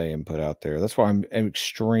that you say and put out there. That's why I'm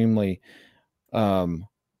extremely, um,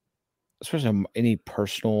 especially on any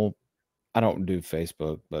personal. I don't do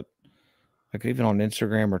Facebook, but like even on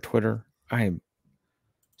Instagram or Twitter, I am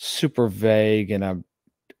super vague, and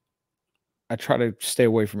I try to stay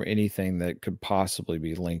away from anything that could possibly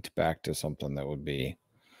be linked back to something that would be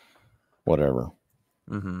whatever,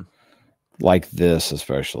 Mm-hmm. like this,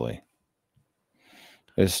 especially.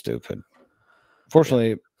 It's stupid. Yeah.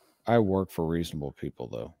 Fortunately, I work for reasonable people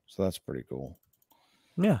though, so that's pretty cool.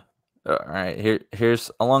 Yeah. All right.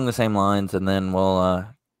 Here's along the same lines, and then we'll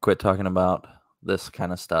quit talking about this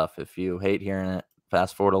kind of stuff. If you hate hearing it,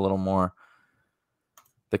 fast forward a little more.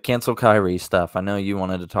 The cancel Kyrie stuff. I know you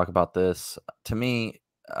wanted to talk about this. To me,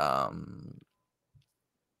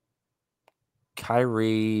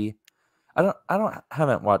 Kyrie,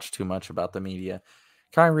 haven't watched too much about the media.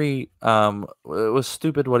 Kyrie, it was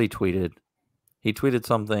stupid what he tweeted. He tweeted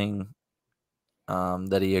something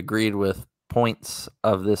that he agreed with points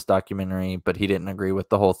of this documentary, but he didn't agree with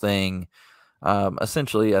the whole thing.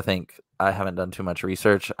 Essentially, I think I haven't done too much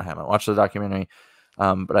research. I haven't watched the documentary,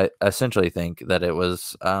 but I essentially think that it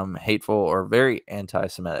was hateful or very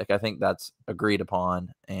anti-Semitic. I think that's agreed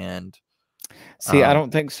upon. And See, I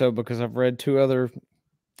don't think so because I've read 2 other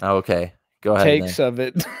okay, go ahead then. takes of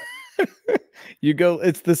it.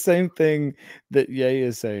 It's the same thing that Ye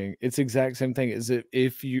is saying. It's exact same thing as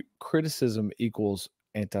if you criticism equals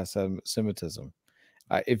anti-Semitism.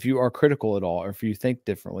 If you are critical at all, or if you think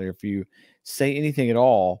differently, or if you say anything at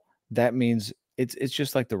all, that means it's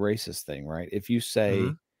just like the racist thing, right? If you Mm-hmm.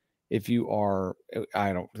 say if you are,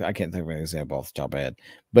 I can't think of an example off the top of my head,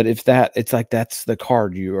 but it's like that's the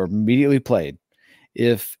card you are immediately played.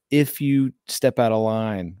 If you step out of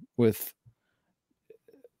line with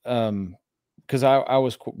because I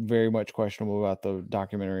was very much questionable about the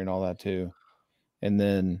documentary and all that too, and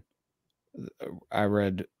then I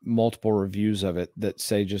read multiple reviews of it that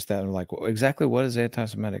say just that. I'm like, well, exactly what is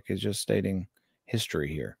anti-Semitic? Is just stating history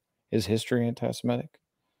here. Is history anti-Semitic?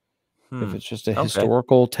 If it's just a Okay.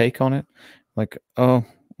 historical take on it, like, oh,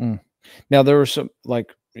 now there were some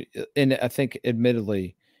like, and I think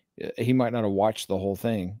admittedly, he might not have watched the whole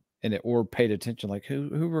thing or paid attention. Like, who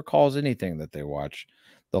recalls anything that they watch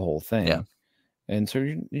the whole Yeah. thing? And so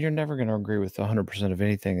you're never going to agree with 100% of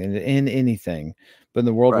anything in anything. But in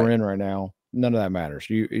the world we're Right. in right now, none of that matters.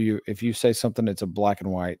 If you say something, it's a black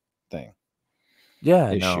and white thing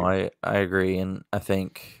Yeah, no, issue. I agree, and I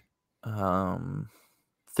think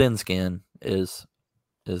thin skin is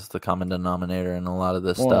the common denominator in a lot of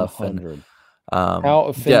this stuff, and 100. um, How yeah,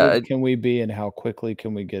 offended can we be, and how quickly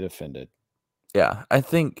can we get offended? yeah, I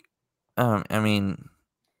think, I mean,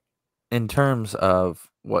 in terms of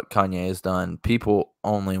what Kanye has done, people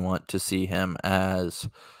only want to see him as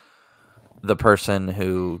the person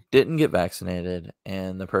who didn't get vaccinated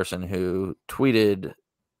and the person who tweeted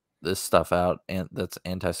this stuff out and that's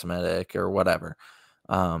anti-Semitic or whatever.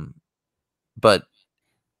 Um, but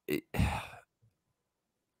it,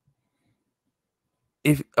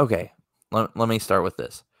 if okay, let me start with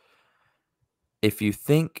this. If you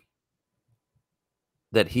think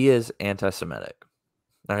that he is anti-Semitic,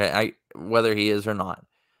 okay, whether he is or not,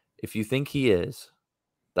 if you think he is,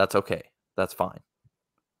 that's okay. That's fine.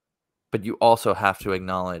 But you also have to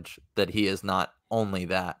acknowledge that he is not only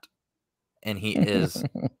that, and he is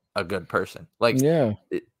a good person. Like, Yeah.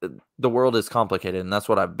 the world is complicated, and that's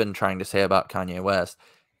what I've been trying to say about Kanye West.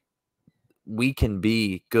 We can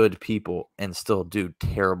be good people and still do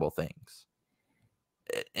terrible things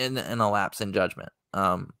in a lapse in judgment.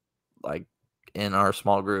 Like in our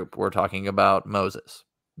small group, we're talking about Moses.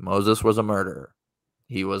 Moses was a murderer.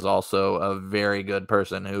 He was also a very good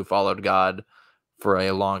person who followed God for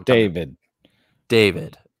a long time. David,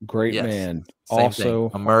 David, great yes, man, same thing.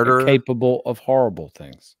 also A murderer, capable of horrible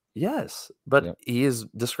things. yes, but Yep. he is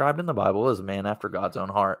described in the Bible as a man after God's own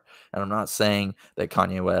heart. And I'm not saying that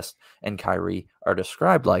Kanye West and Kyrie are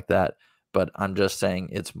described like that, but I'm just saying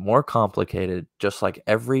it's more complicated. Just like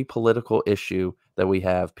every political issue that we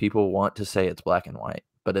have, people want to say it's black and white,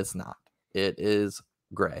 but it's not. It is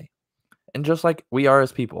gray. And just like we are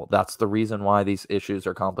as people, that's the reason why these issues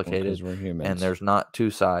are complicated Because we're and humans. there's not two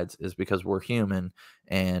sides, is because we're human,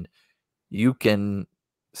 and you can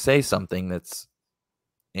say something that's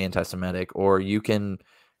anti-Semitic, or you can,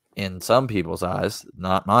 in some people's eyes,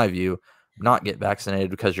 not my view, not get vaccinated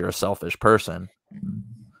because you're a selfish person,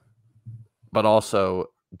 but also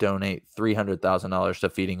donate $300,000 to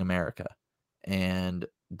Feeding America and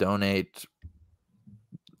donate,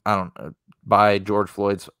 I don't know, buy George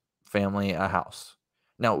Floyd's family a house.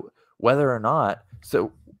 Now, whether or not,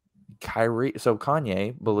 so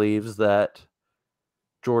Kanye believes that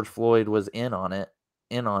George Floyd was in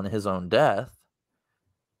on his own death.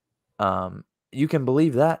 You can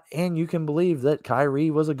believe that, and you can believe that Kyrie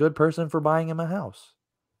was a good person for buying him a house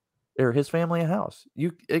or his family a house.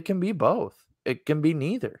 It can be both. It can be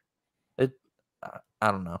neither. It,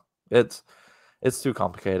 I don't know. It's too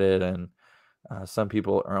complicated, and some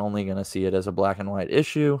people are only going to see it as a black and white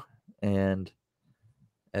issue, and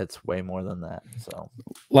it's way more than that. So,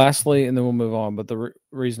 Lastly, and then we'll move on. But the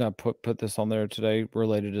reason I put this on there today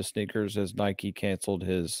related to sneakers is Nike canceled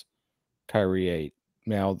his Kyrie 8.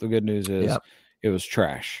 Now the good news is yep. it was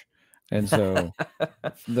trash, and so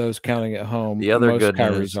for those counting at home, The other most good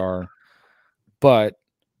Kyries news, are. But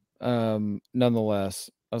nonetheless,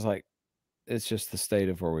 I was like, it's just the state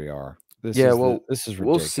of where we are. yeah. Well, This is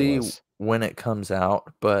we'll see ridiculous. when it comes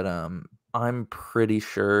out, but I'm pretty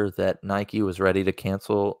sure that Nike was ready to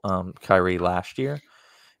cancel Kyrie last year,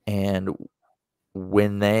 and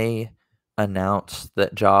when they announced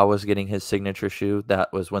that Ja was getting his signature shoe,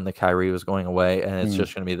 that was when the Kyrie was going away, and it's Mm,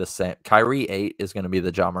 just going to be the same. Kyrie 8 is going to be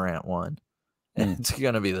the Ja Morant one. mm. It's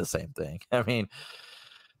going to be the same thing. I mean,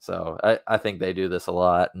 so I think they do this a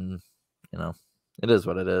lot, and you know, it is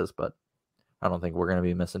what it is. But I don't think we're going to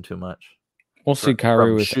be missing too much We'll see Kyrie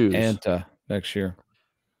from with shoes. Anta next year.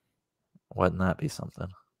 Wouldn't that be something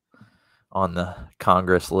on the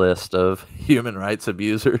Congress list of human rights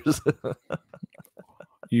abusers?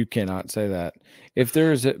 You cannot say that. If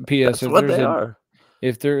there is a PS, That's what they are.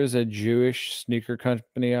 if there is a Jewish sneaker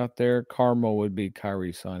company out there, Karma would be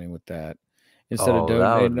Kyrie signing with that instead of Oh,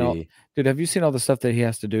 that would donating all. be. Dude, have you seen all the stuff that he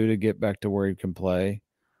has to do to get back to where he can play?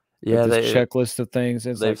 Like Yeah, this checklist of things.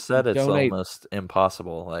 It's they've like said it's almost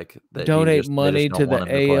impossible, like, that donate they just money don't to want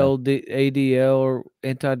the him to play. ADL or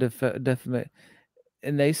anti defamation,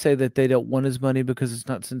 and they say that they don't want his money because it's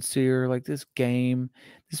not sincere. Like this game,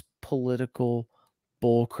 this political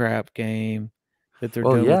bullcrap game that they're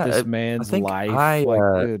Well, doing with yeah, this I man's think life. Like,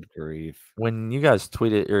 good grief. when you guys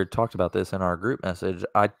tweeted or talked about this in our group message,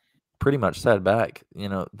 I pretty much said back,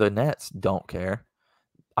 the Nets don't care.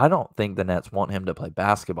 I don't think the Nets want him to play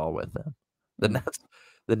basketball with them. The Mm. Nets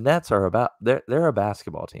the Nets are about they're a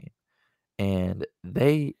basketball team, and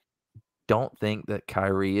they don't think that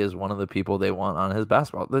Kyrie is one of the people they want on his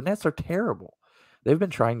basketball. The Nets are terrible. they've been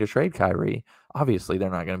trying to trade Kyrie. Obviously, they're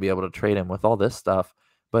not going to be able to trade him with all this stuff,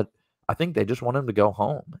 but I think they just want him to go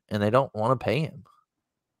home and they don't want to pay him.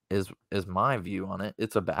 Is my view on it.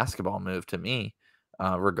 It's a basketball move to me,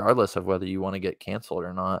 regardless of whether you want to get canceled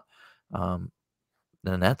or not.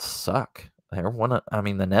 The Nets suck. They're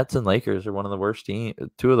the Nets and Lakers are one of the worst two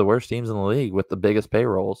of the worst teams in the league with the biggest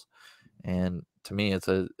payrolls. And to me, it's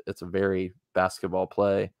a very basketball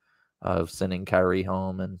play of sending Kyrie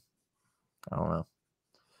home, and I don't know.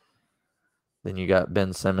 Then you got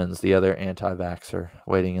Ben Simmons, the other anti-vaxxer,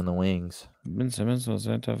 waiting in the wings. Ben Simmons was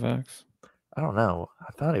anti-vax? I don't know.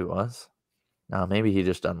 I thought he was. No, maybe he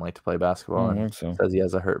just doesn't like to play basketball I and think so. says he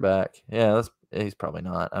has a hurt back. Yeah, he's probably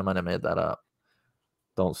not. I might have made that up.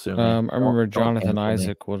 Don't sue me. I remember Don't Jonathan cancel me.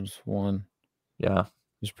 Isaac was one. Yeah.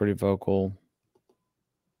 He was pretty vocal.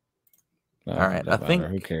 All right. I think.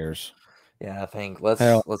 Who cares? Yeah, I think let's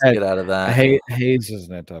get out of that. Hayes is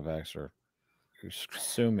an anti-vaxxer.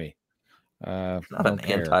 Sue me. Not don't an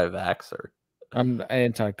care. Anti-vaxxer. I'm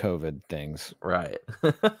anti-COVID things. Right.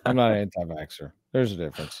 I'm not an anti-vaxxer. There's a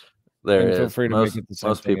difference. There and is. Feel free to make it the same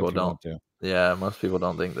most thing people if you don't. Want to. Yeah, most people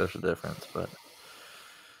don't think there's a difference, but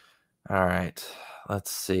all right.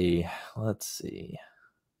 Let's see.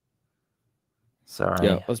 Sorry.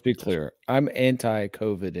 Yeah, let's be clear. I'm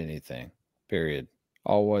anti-COVID anything. Period.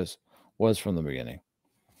 Always was from the beginning.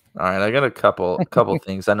 All right, I got a couple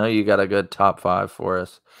things. I know you got a good top 5 for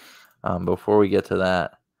us. Before we get to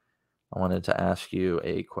that, I wanted to ask you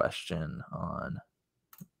a question on.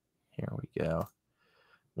 Here we go.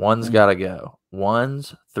 One's got to go.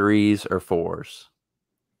 1s, 3s, or 4s?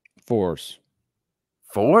 4s.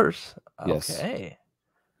 4s? Yes. Okay.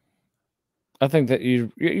 I think that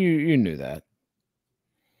you knew that.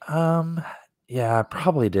 Yeah, I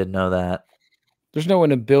probably did know that. There's no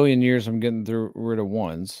in a billion years I'm getting rid of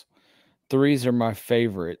 1s. 3s are my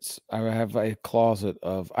favorites. I have a closet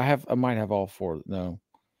of. I might have all 4. No,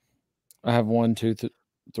 I have 1, 2,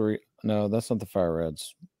 3. No, that's not the Fire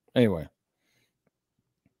Reds. Anyway,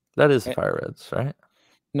 that is Fire Reds, right?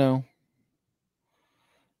 No,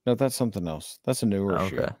 that's something else. That's a newer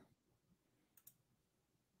shoe.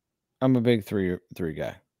 I'm a big 3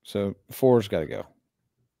 guy, so 4's got to go.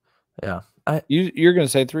 Yeah, you're gonna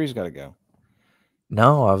say 3's got to go.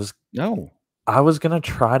 No, I was gonna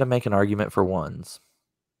try to make an argument for 1s.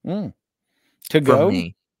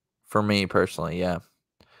 For me personally, yeah.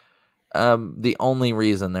 The only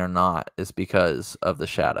reason they're not is because of the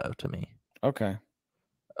shadow to me. Okay.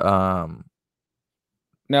 Now,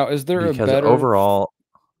 is there because a better overall?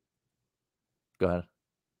 Go ahead.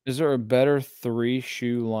 Is there a better 3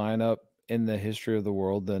 shoe lineup in the history of the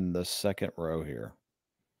world than the second row here?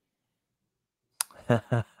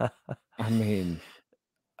 I mean,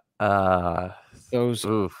 those.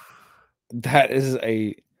 Oof. That is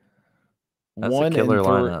a. That's a killer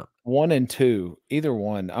lineup. 1 and 2, either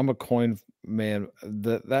one. I'm a coin man.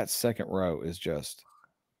 That second row is just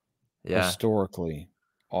historically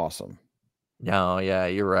awesome. No, yeah,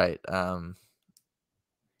 you're right. There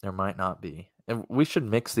might not be. And we should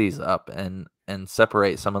mix these up and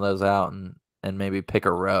separate some of those out and maybe pick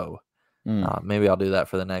a row. Maybe I'll do that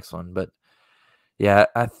for the next one. But yeah,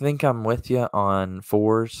 I think I'm with you on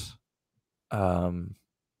 4s.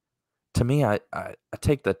 To me, I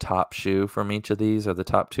take the top shoe from each of these, or the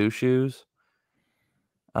top 2 shoes,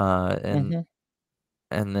 and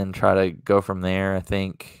then try to go from there. I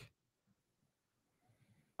think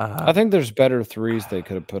there's better 3s they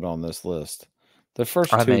could have put on this list. The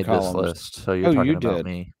first 2 I made columns. This list, so you're talking about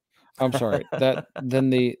me. I'm sorry. Then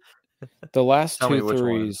the last 2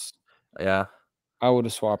 3s. Yeah, I would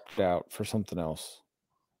have swapped out for something else.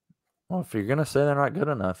 Well, if you're gonna say they're not good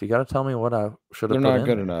enough, you got to tell me what I should have. They're not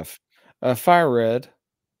good enough. Fire Red.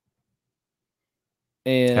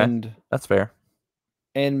 And okay. That's fair.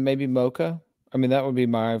 And maybe Mocha. I mean, that would be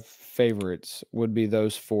my favorites. Would be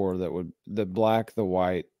those 4 the black, the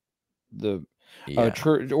white, the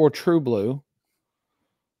True Blue.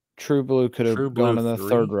 True Blue could have gone in the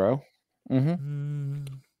 3rd row.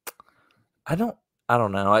 I don't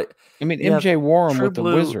know. I mean, MJ wore them with the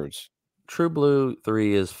Wizards. True Blue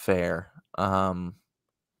 3 is fair.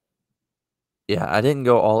 Yeah, I didn't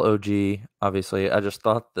go all OG, obviously. I just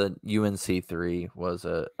thought the UNC 3 was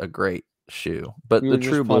a great shoe. But the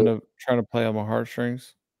True Blue, trying to play on my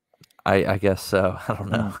heartstrings? I guess so. I don't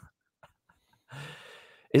know.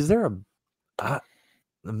 Is there the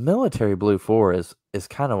military blue 4 is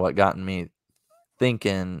kind of what gotten me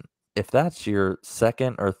thinking, if that's your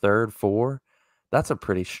second or third 4, that's a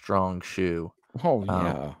pretty strong shoe. Oh,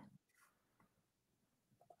 yeah.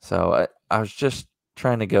 So I was just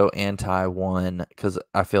trying to go anti 1 because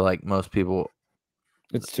I feel like most people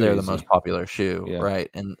It's too they're the most easy. popular shoe, Yeah. right?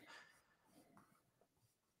 And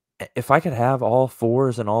if I could have all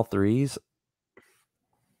 4s and all 3s,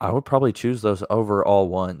 I would probably choose those over all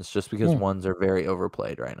 1s just because 1s are very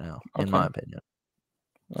overplayed right now, in my Okay. opinion.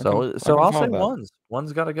 I So can I'll say follow that. 1s.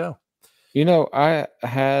 1s gotta go. I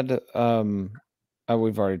had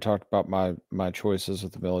we've already talked about my choices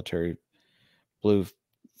with the military blue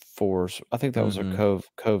fours. I think that was a Mhm.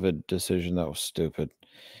 COVID decision. That was stupid.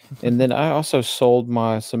 And then I also sold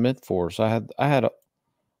my cement fours. I've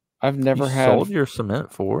You never had sold your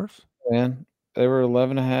cement 4s? man. They were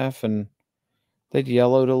 11 and a half and they'd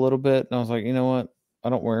yellowed a little bit. And I was like, you know what? I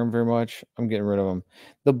don't wear them very much. I'm getting rid of them.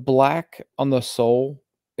 The black on the sole,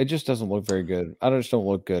 it just doesn't look very good. I just don't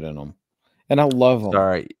look good in them. And I love them.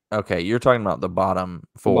 Sorry. Okay, you're talking about the bottom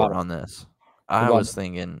The 4 bottom. on this. The I bottom. was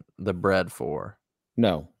thinking the bread 4.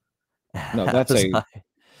 No. No, I that's was a like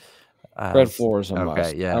I red was floor is a okay,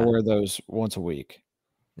 must. I yeah. wear those once a week.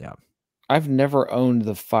 Yeah. I've never owned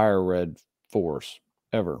the fire red fours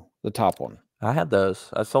ever. The top one. I had those.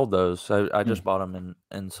 I sold those. I Mm. just bought them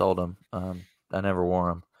and sold them. I never wore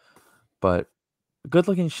them, but good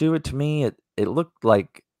looking shoe. To me, it looked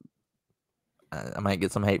like I might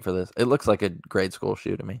get some hate for this. It looks like a grade school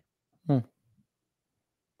shoe to me. Hmm.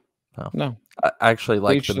 So No. I actually To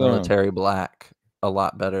like each the their own. military black a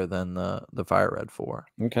lot better than the fire red 4.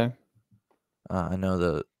 Okay. I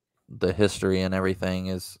know the history and everything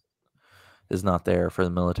is not there for the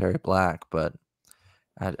military black, but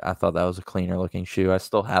I thought that was a cleaner looking shoe. I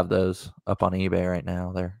still have those up on eBay right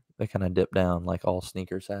now. They kind of dip down like all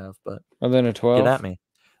sneakers have, but Are they in a get at 12? me.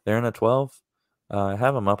 They're in a 12. I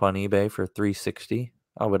have them up on eBay for 360.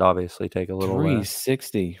 I would obviously take a little less.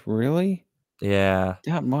 360. Really? Yeah.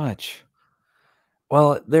 That much?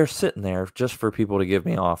 Well, they're sitting there just for people to give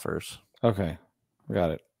me offers. Okay.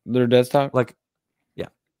 Got it. They're dead stock? Like, yeah.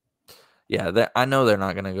 Yeah, I know they're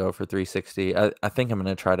not going to go for 360. I think I'm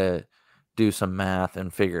going to try to do some math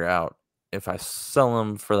and figure out if I sell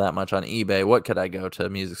them for that much on eBay, what could I go to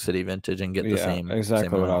Music City Vintage and get the Yeah, same exactly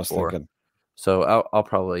what I amount was for? thinking. So I'll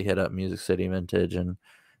probably hit up Music City Vintage and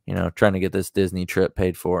trying to get this Disney trip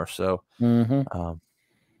paid for. So Mhm.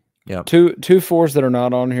 yeah. Two fours that are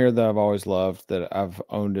not on here that I've always loved that I've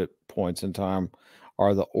owned at points in time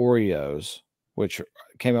are the Oreos, which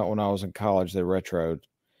came out when I was in college. They retroed.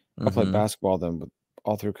 I played Mm-hmm. basketball then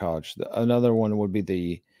all through college. Another one would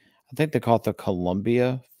be I think they call it the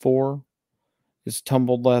Columbia 4. It's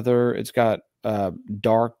tumbled leather. It's got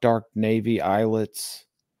dark navy eyelets.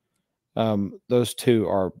 Those two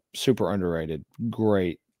are super underrated.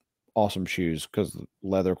 Great, awesome shoes because the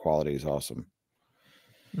leather quality is awesome.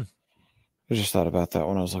 Hmm. I just thought about that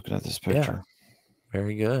when I was looking at this Yeah. picture.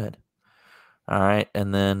 Very good. All right.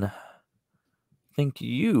 And then I think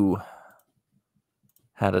you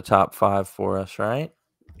had a top 5 for us, right?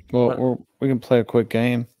 What? Well, we can play a quick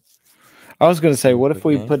game. I was going to say, Any what if quick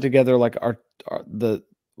we game? put together like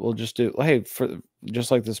we'll just do, hey, for just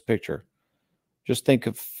like this picture, just think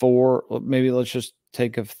of 4, maybe let's just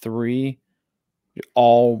take of 3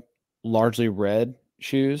 all largely red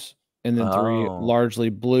shoes and then 3 Oh, largely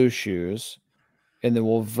blue shoes. And then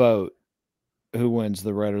we'll vote who wins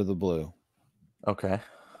the red or the blue. okay.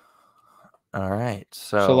 All right.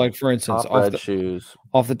 So, like So for instance, top red shoes.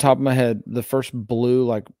 off the top of my head, the first blue,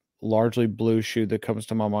 like largely blue shoe that comes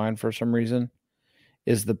to my mind for some reason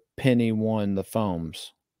is the Penny One, the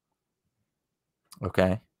foams.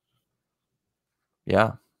 Okay.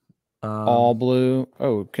 Yeah. All blue.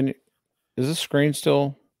 Oh, is this screen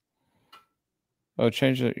still? Oh,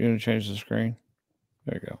 change it. You're gonna change the screen.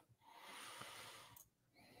 There you go.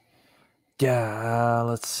 Yeah.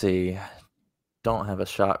 Let's see. Don't have a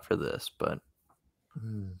shot for this, but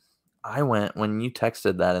I went when you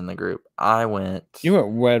texted that in the group. I went You went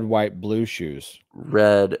red, white, blue shoes. Got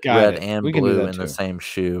red it. and We can do blue that in the too. same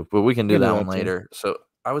shoe, but we can We do can do that one that too. later. So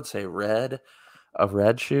I would say a red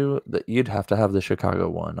shoe that you'd have to have the Chicago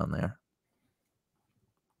one on there.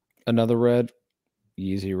 Another red,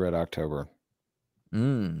 Yeezy Red October.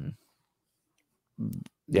 Mm. Yeah,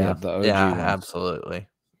 Yeah. the OG Yeah. ones. Absolutely.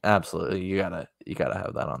 Absolutely. You gotta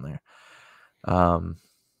have that on there.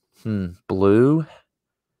 Blue.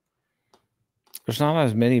 There's not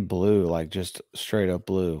as many blue, like just straight up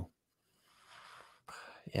blue.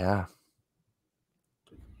 Yeah.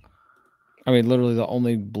 I mean, literally the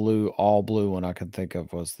only blue, all blue one I could think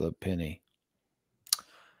of was the Penny.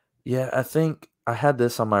 Yeah, I think I had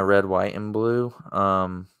this on my red, white, and blue.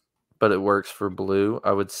 But it works for blue.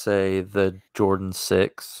 I would say the Jordan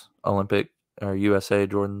 6 Olympic or USA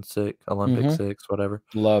Jordan 6, Olympic Mm-hmm. 6, whatever.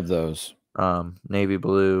 Love those. Navy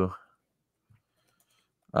blue.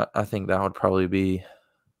 I think that would probably be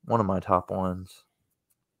one of my top ones.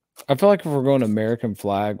 I feel like if we're going American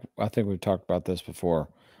flag, I think we've talked about this before.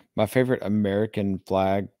 My favorite American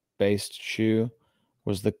flag based shoe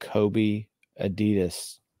was the Kobe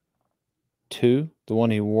Adidas 2, the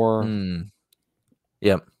one he wore.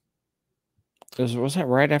 Yep. Was that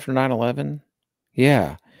right after 9/11?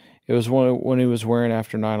 Yeah. It was when he was wearing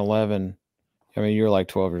after 9/11. I mean, you were like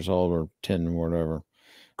 12 years old or 10 or whatever.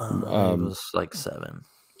 He was like 7.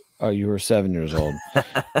 Oh, you were 7 years old.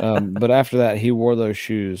 But after that, he wore those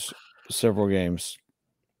shoes several games.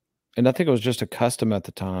 And I think it was just a custom at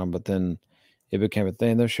the time, but then it became a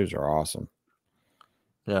thing. Those shoes are awesome.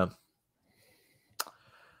 Yeah.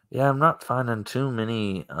 Yeah, I'm not finding too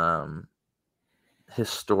many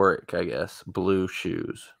historic, I guess, blue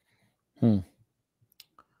shoes. The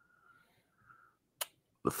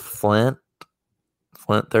Flint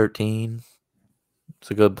 13.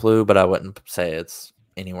 It's a good blue, but I wouldn't say it's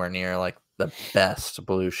anywhere near like the best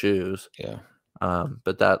blue shoes. Yeah.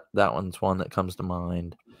 But that one's one that comes to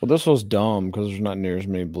mind. Well, this was dumb because there's not near as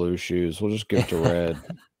many blue shoes. We'll just give it to red.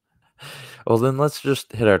 Well, then let's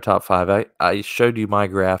just hit our top 5. I showed you my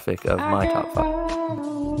graphic of my top 5.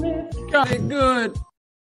 Got it good.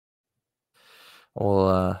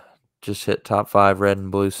 We'll just hit top 5 red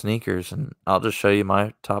and blue sneakers, and I'll just show you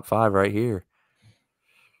my top 5 right here.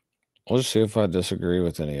 We'll just see if I disagree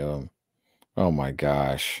with any of them. Oh my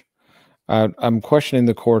gosh. I'm questioning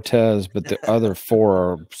the Cortez, but the other 4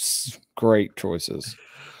 are great choices.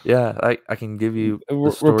 Yeah, I can give you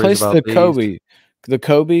the stories Replace about the these. Kobe. The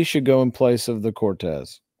Kobe should go in place of the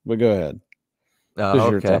Cortez. But go ahead. Who's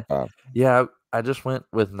your Okay. top 5? Yeah, I just went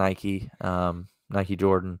with Nike, Nike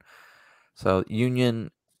Jordan. So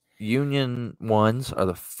Union ones are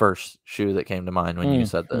the first shoe that came to mind when you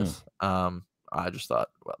said this. I just thought,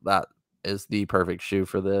 well, that is the perfect shoe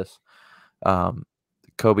for this.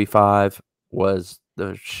 Kobe 5 was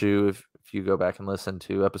the shoe. If you go back and listen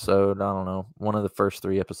to episode, I don't know, one of the first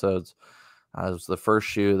 3 episodes, it was the first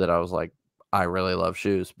shoe that I was like, I really love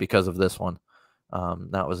shoes because of this one.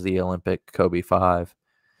 That was the Olympic Kobe 5.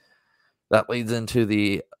 That leads into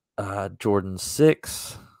the Jordan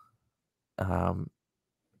 6.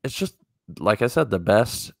 It's just, like I said, the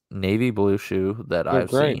best navy blue shoe that They're I've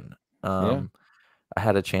great. seen. Yeah. I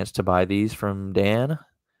had a chance to buy these from Dan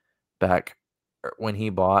back when he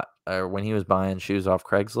was buying shoes off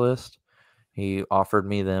Craigslist. He offered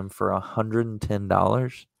me them for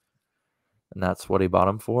 $110, and that's what he bought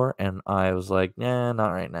them for. And I was like, nah,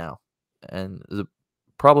 not right now. And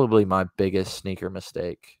probably my biggest sneaker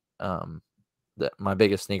mistake, my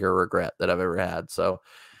biggest sneaker regret that I've ever had. So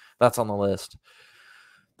that's on the list.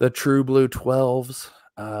 The True Blue 12s.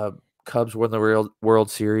 Cubs won the World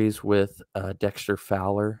Series with Dexter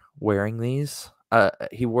Fowler wearing these.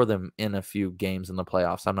 He wore them in a few games in the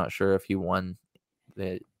playoffs. I'm not sure if he won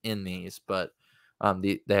in these, but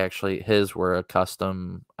his were a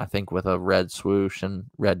custom, I think, with a red swoosh and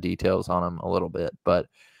red details on them a little bit, but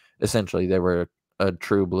essentially they were a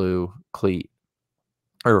True Blue cleat,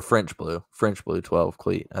 or French Blue 12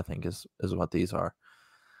 cleat, I think is what these are.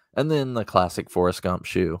 And then the classic Forrest Gump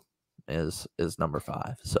shoe is number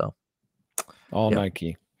 5. So all yep.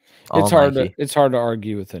 Nike. All Nike. It's hard to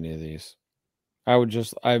argue with any of these. I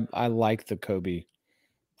like the Kobe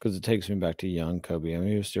because it takes me back to young Kobe. I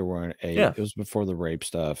mean, he was still wearing 8. Yeah. It was before the rape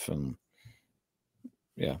stuff, and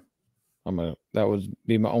yeah, that would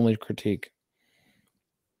be my only critique.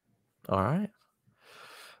 All right.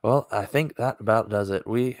 Well, I think that about does it.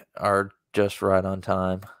 We are just right on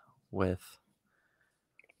time with.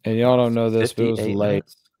 And y'all don't know this, but it was late.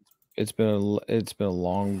 Minutes. It's been a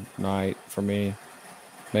long night for me.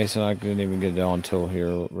 Mason and I didn't even get on until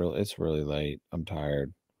here. It's really late. I'm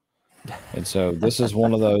tired. And so this is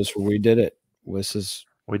one of those where we did it. We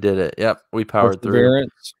did it. Yep. We powered through.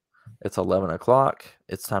 It's 11 o'clock.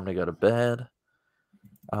 It's time to go to bed.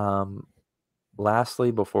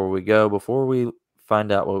 Lastly, before we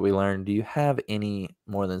find out what we learned, do you have any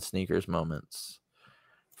more than sneakers moments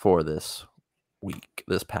for this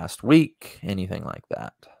past week? Anything like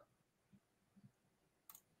that?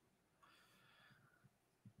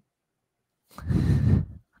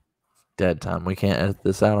 Dead time. We can't edit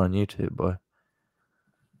this out on YouTube, boy.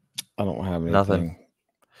 I don't have anything. Nothing.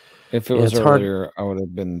 If it was earlier, I would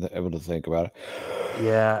have been able to think about it.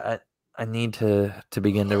 Yeah, I need to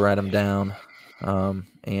begin to write them down,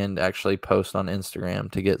 and actually post on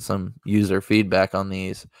Instagram to get some user feedback on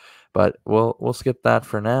these. But we'll skip that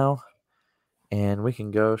for now, and we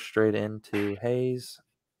can go straight into Hayes.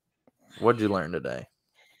 What did you learn today?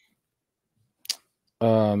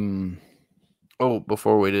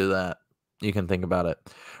 Before we do that, you can think about it.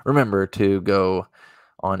 Remember to go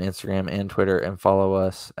on Instagram and Twitter, and follow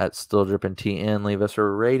us at StillDrippingTN. Leave us a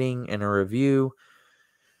rating and a review.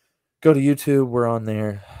 Go to YouTube. We're on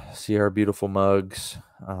there. See our beautiful mugs.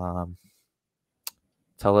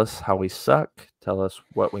 Tell us how we suck. Tell us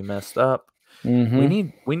what we messed up. Mm-hmm.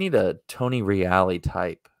 We need a Tony Reale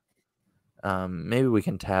type. Maybe we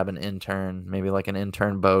can tab an intern, maybe like an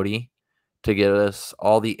intern Bodie, to give us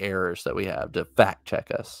all the errors that we have, to fact check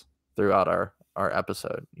us throughout our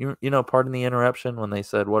episode. You know, pardon the interruption, when they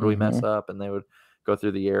said, what do we mess up? And they would go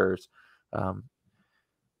through the errors.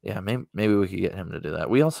 Yeah, maybe we could get him to do that.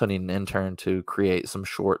 We also need an intern to create some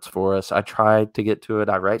shorts for us. I tried to get to it.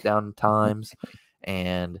 I write down times,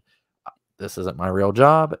 and this isn't my real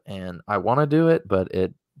job, and I want to do it, but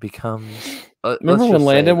it becomes... Remember when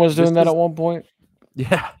Landon was doing that at one point?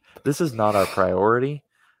 Yeah, this is not our priority.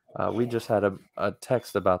 We just had a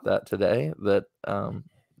text about that today, that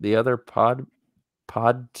the other pod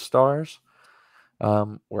stars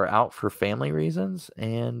were out for family reasons,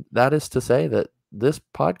 and that is to say that this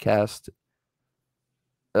podcast,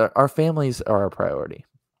 our families are our priority.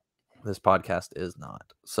 This podcast is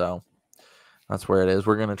not. So that's where it is.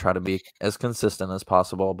 We're going to try to be as consistent as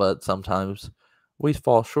possible, but sometimes we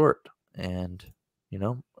fall short, and you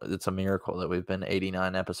know, it's a miracle that we've been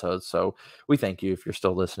 89 episodes. So we thank you if you're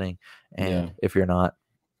still listening, and if you're not,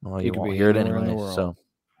 well, you won't hear it anyway. So,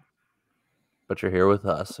 but you're here with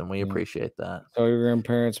us, and we appreciate that. Tell your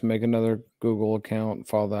grandparents, make another Google account,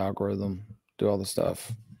 follow the algorithm, do all the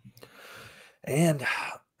stuff, and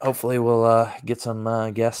hopefully we'll get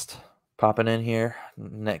some guests popping in here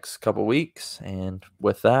next couple weeks. And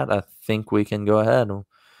with that, I think we can go ahead and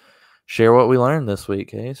share what we learned this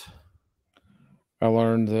week, Hayes. I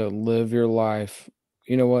learned to live your life.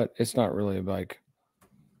 You know what? It's not really like,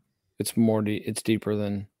 it's more it's deeper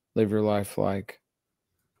than live your life like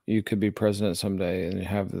you could be president someday and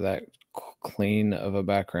have that clean of a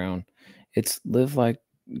background. It's live like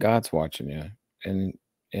God's watching you,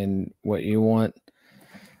 and what you want,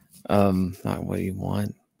 not what you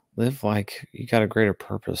want. Live like you got a greater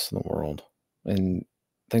purpose in the world, and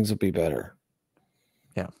things will be better.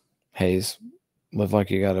 Yeah. Hayes, live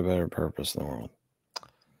like you got a better purpose in the world.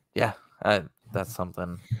 Yeah, that's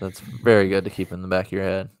something that's very good to keep in the back of your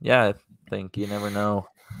head. Yeah, I think you never know.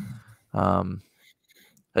 I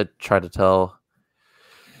try to tell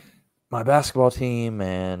my basketball team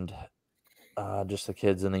and just the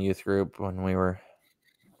kids in the youth group when we were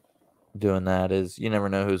doing that, is you never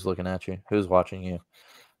know who's looking at you, who's watching you.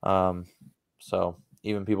 So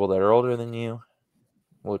even people that are older than you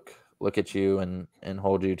look at you and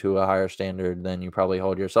hold you to a higher standard than you probably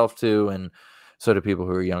hold yourself to, and so do people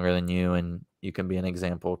who are younger than you, and you can be an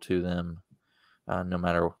example to them no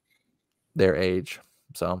matter their age.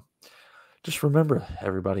 So just remember,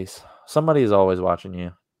 somebody is always watching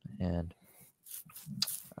you, and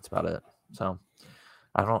that's about it. So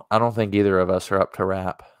I don't think either of us are up to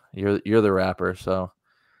rap. You're the rapper, so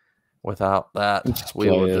without that, we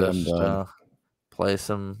will just play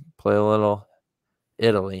a little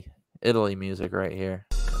Italy music right here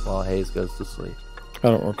while Hayes goes to sleep. I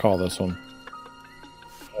don't recall this one.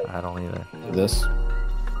 I don't either. This?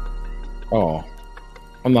 Oh,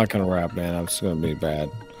 I'm not gonna rap, man. I'm just gonna be bad.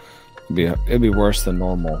 It'd be worse than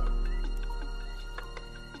normal.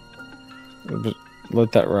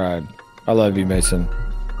 Let that ride. I love you, Mason.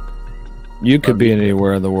 You could be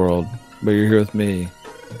anywhere in the world, but you're here with me,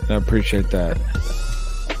 and I appreciate that.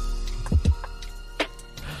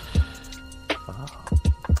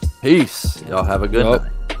 Peace. Y'all have a good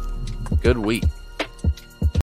night. Good week.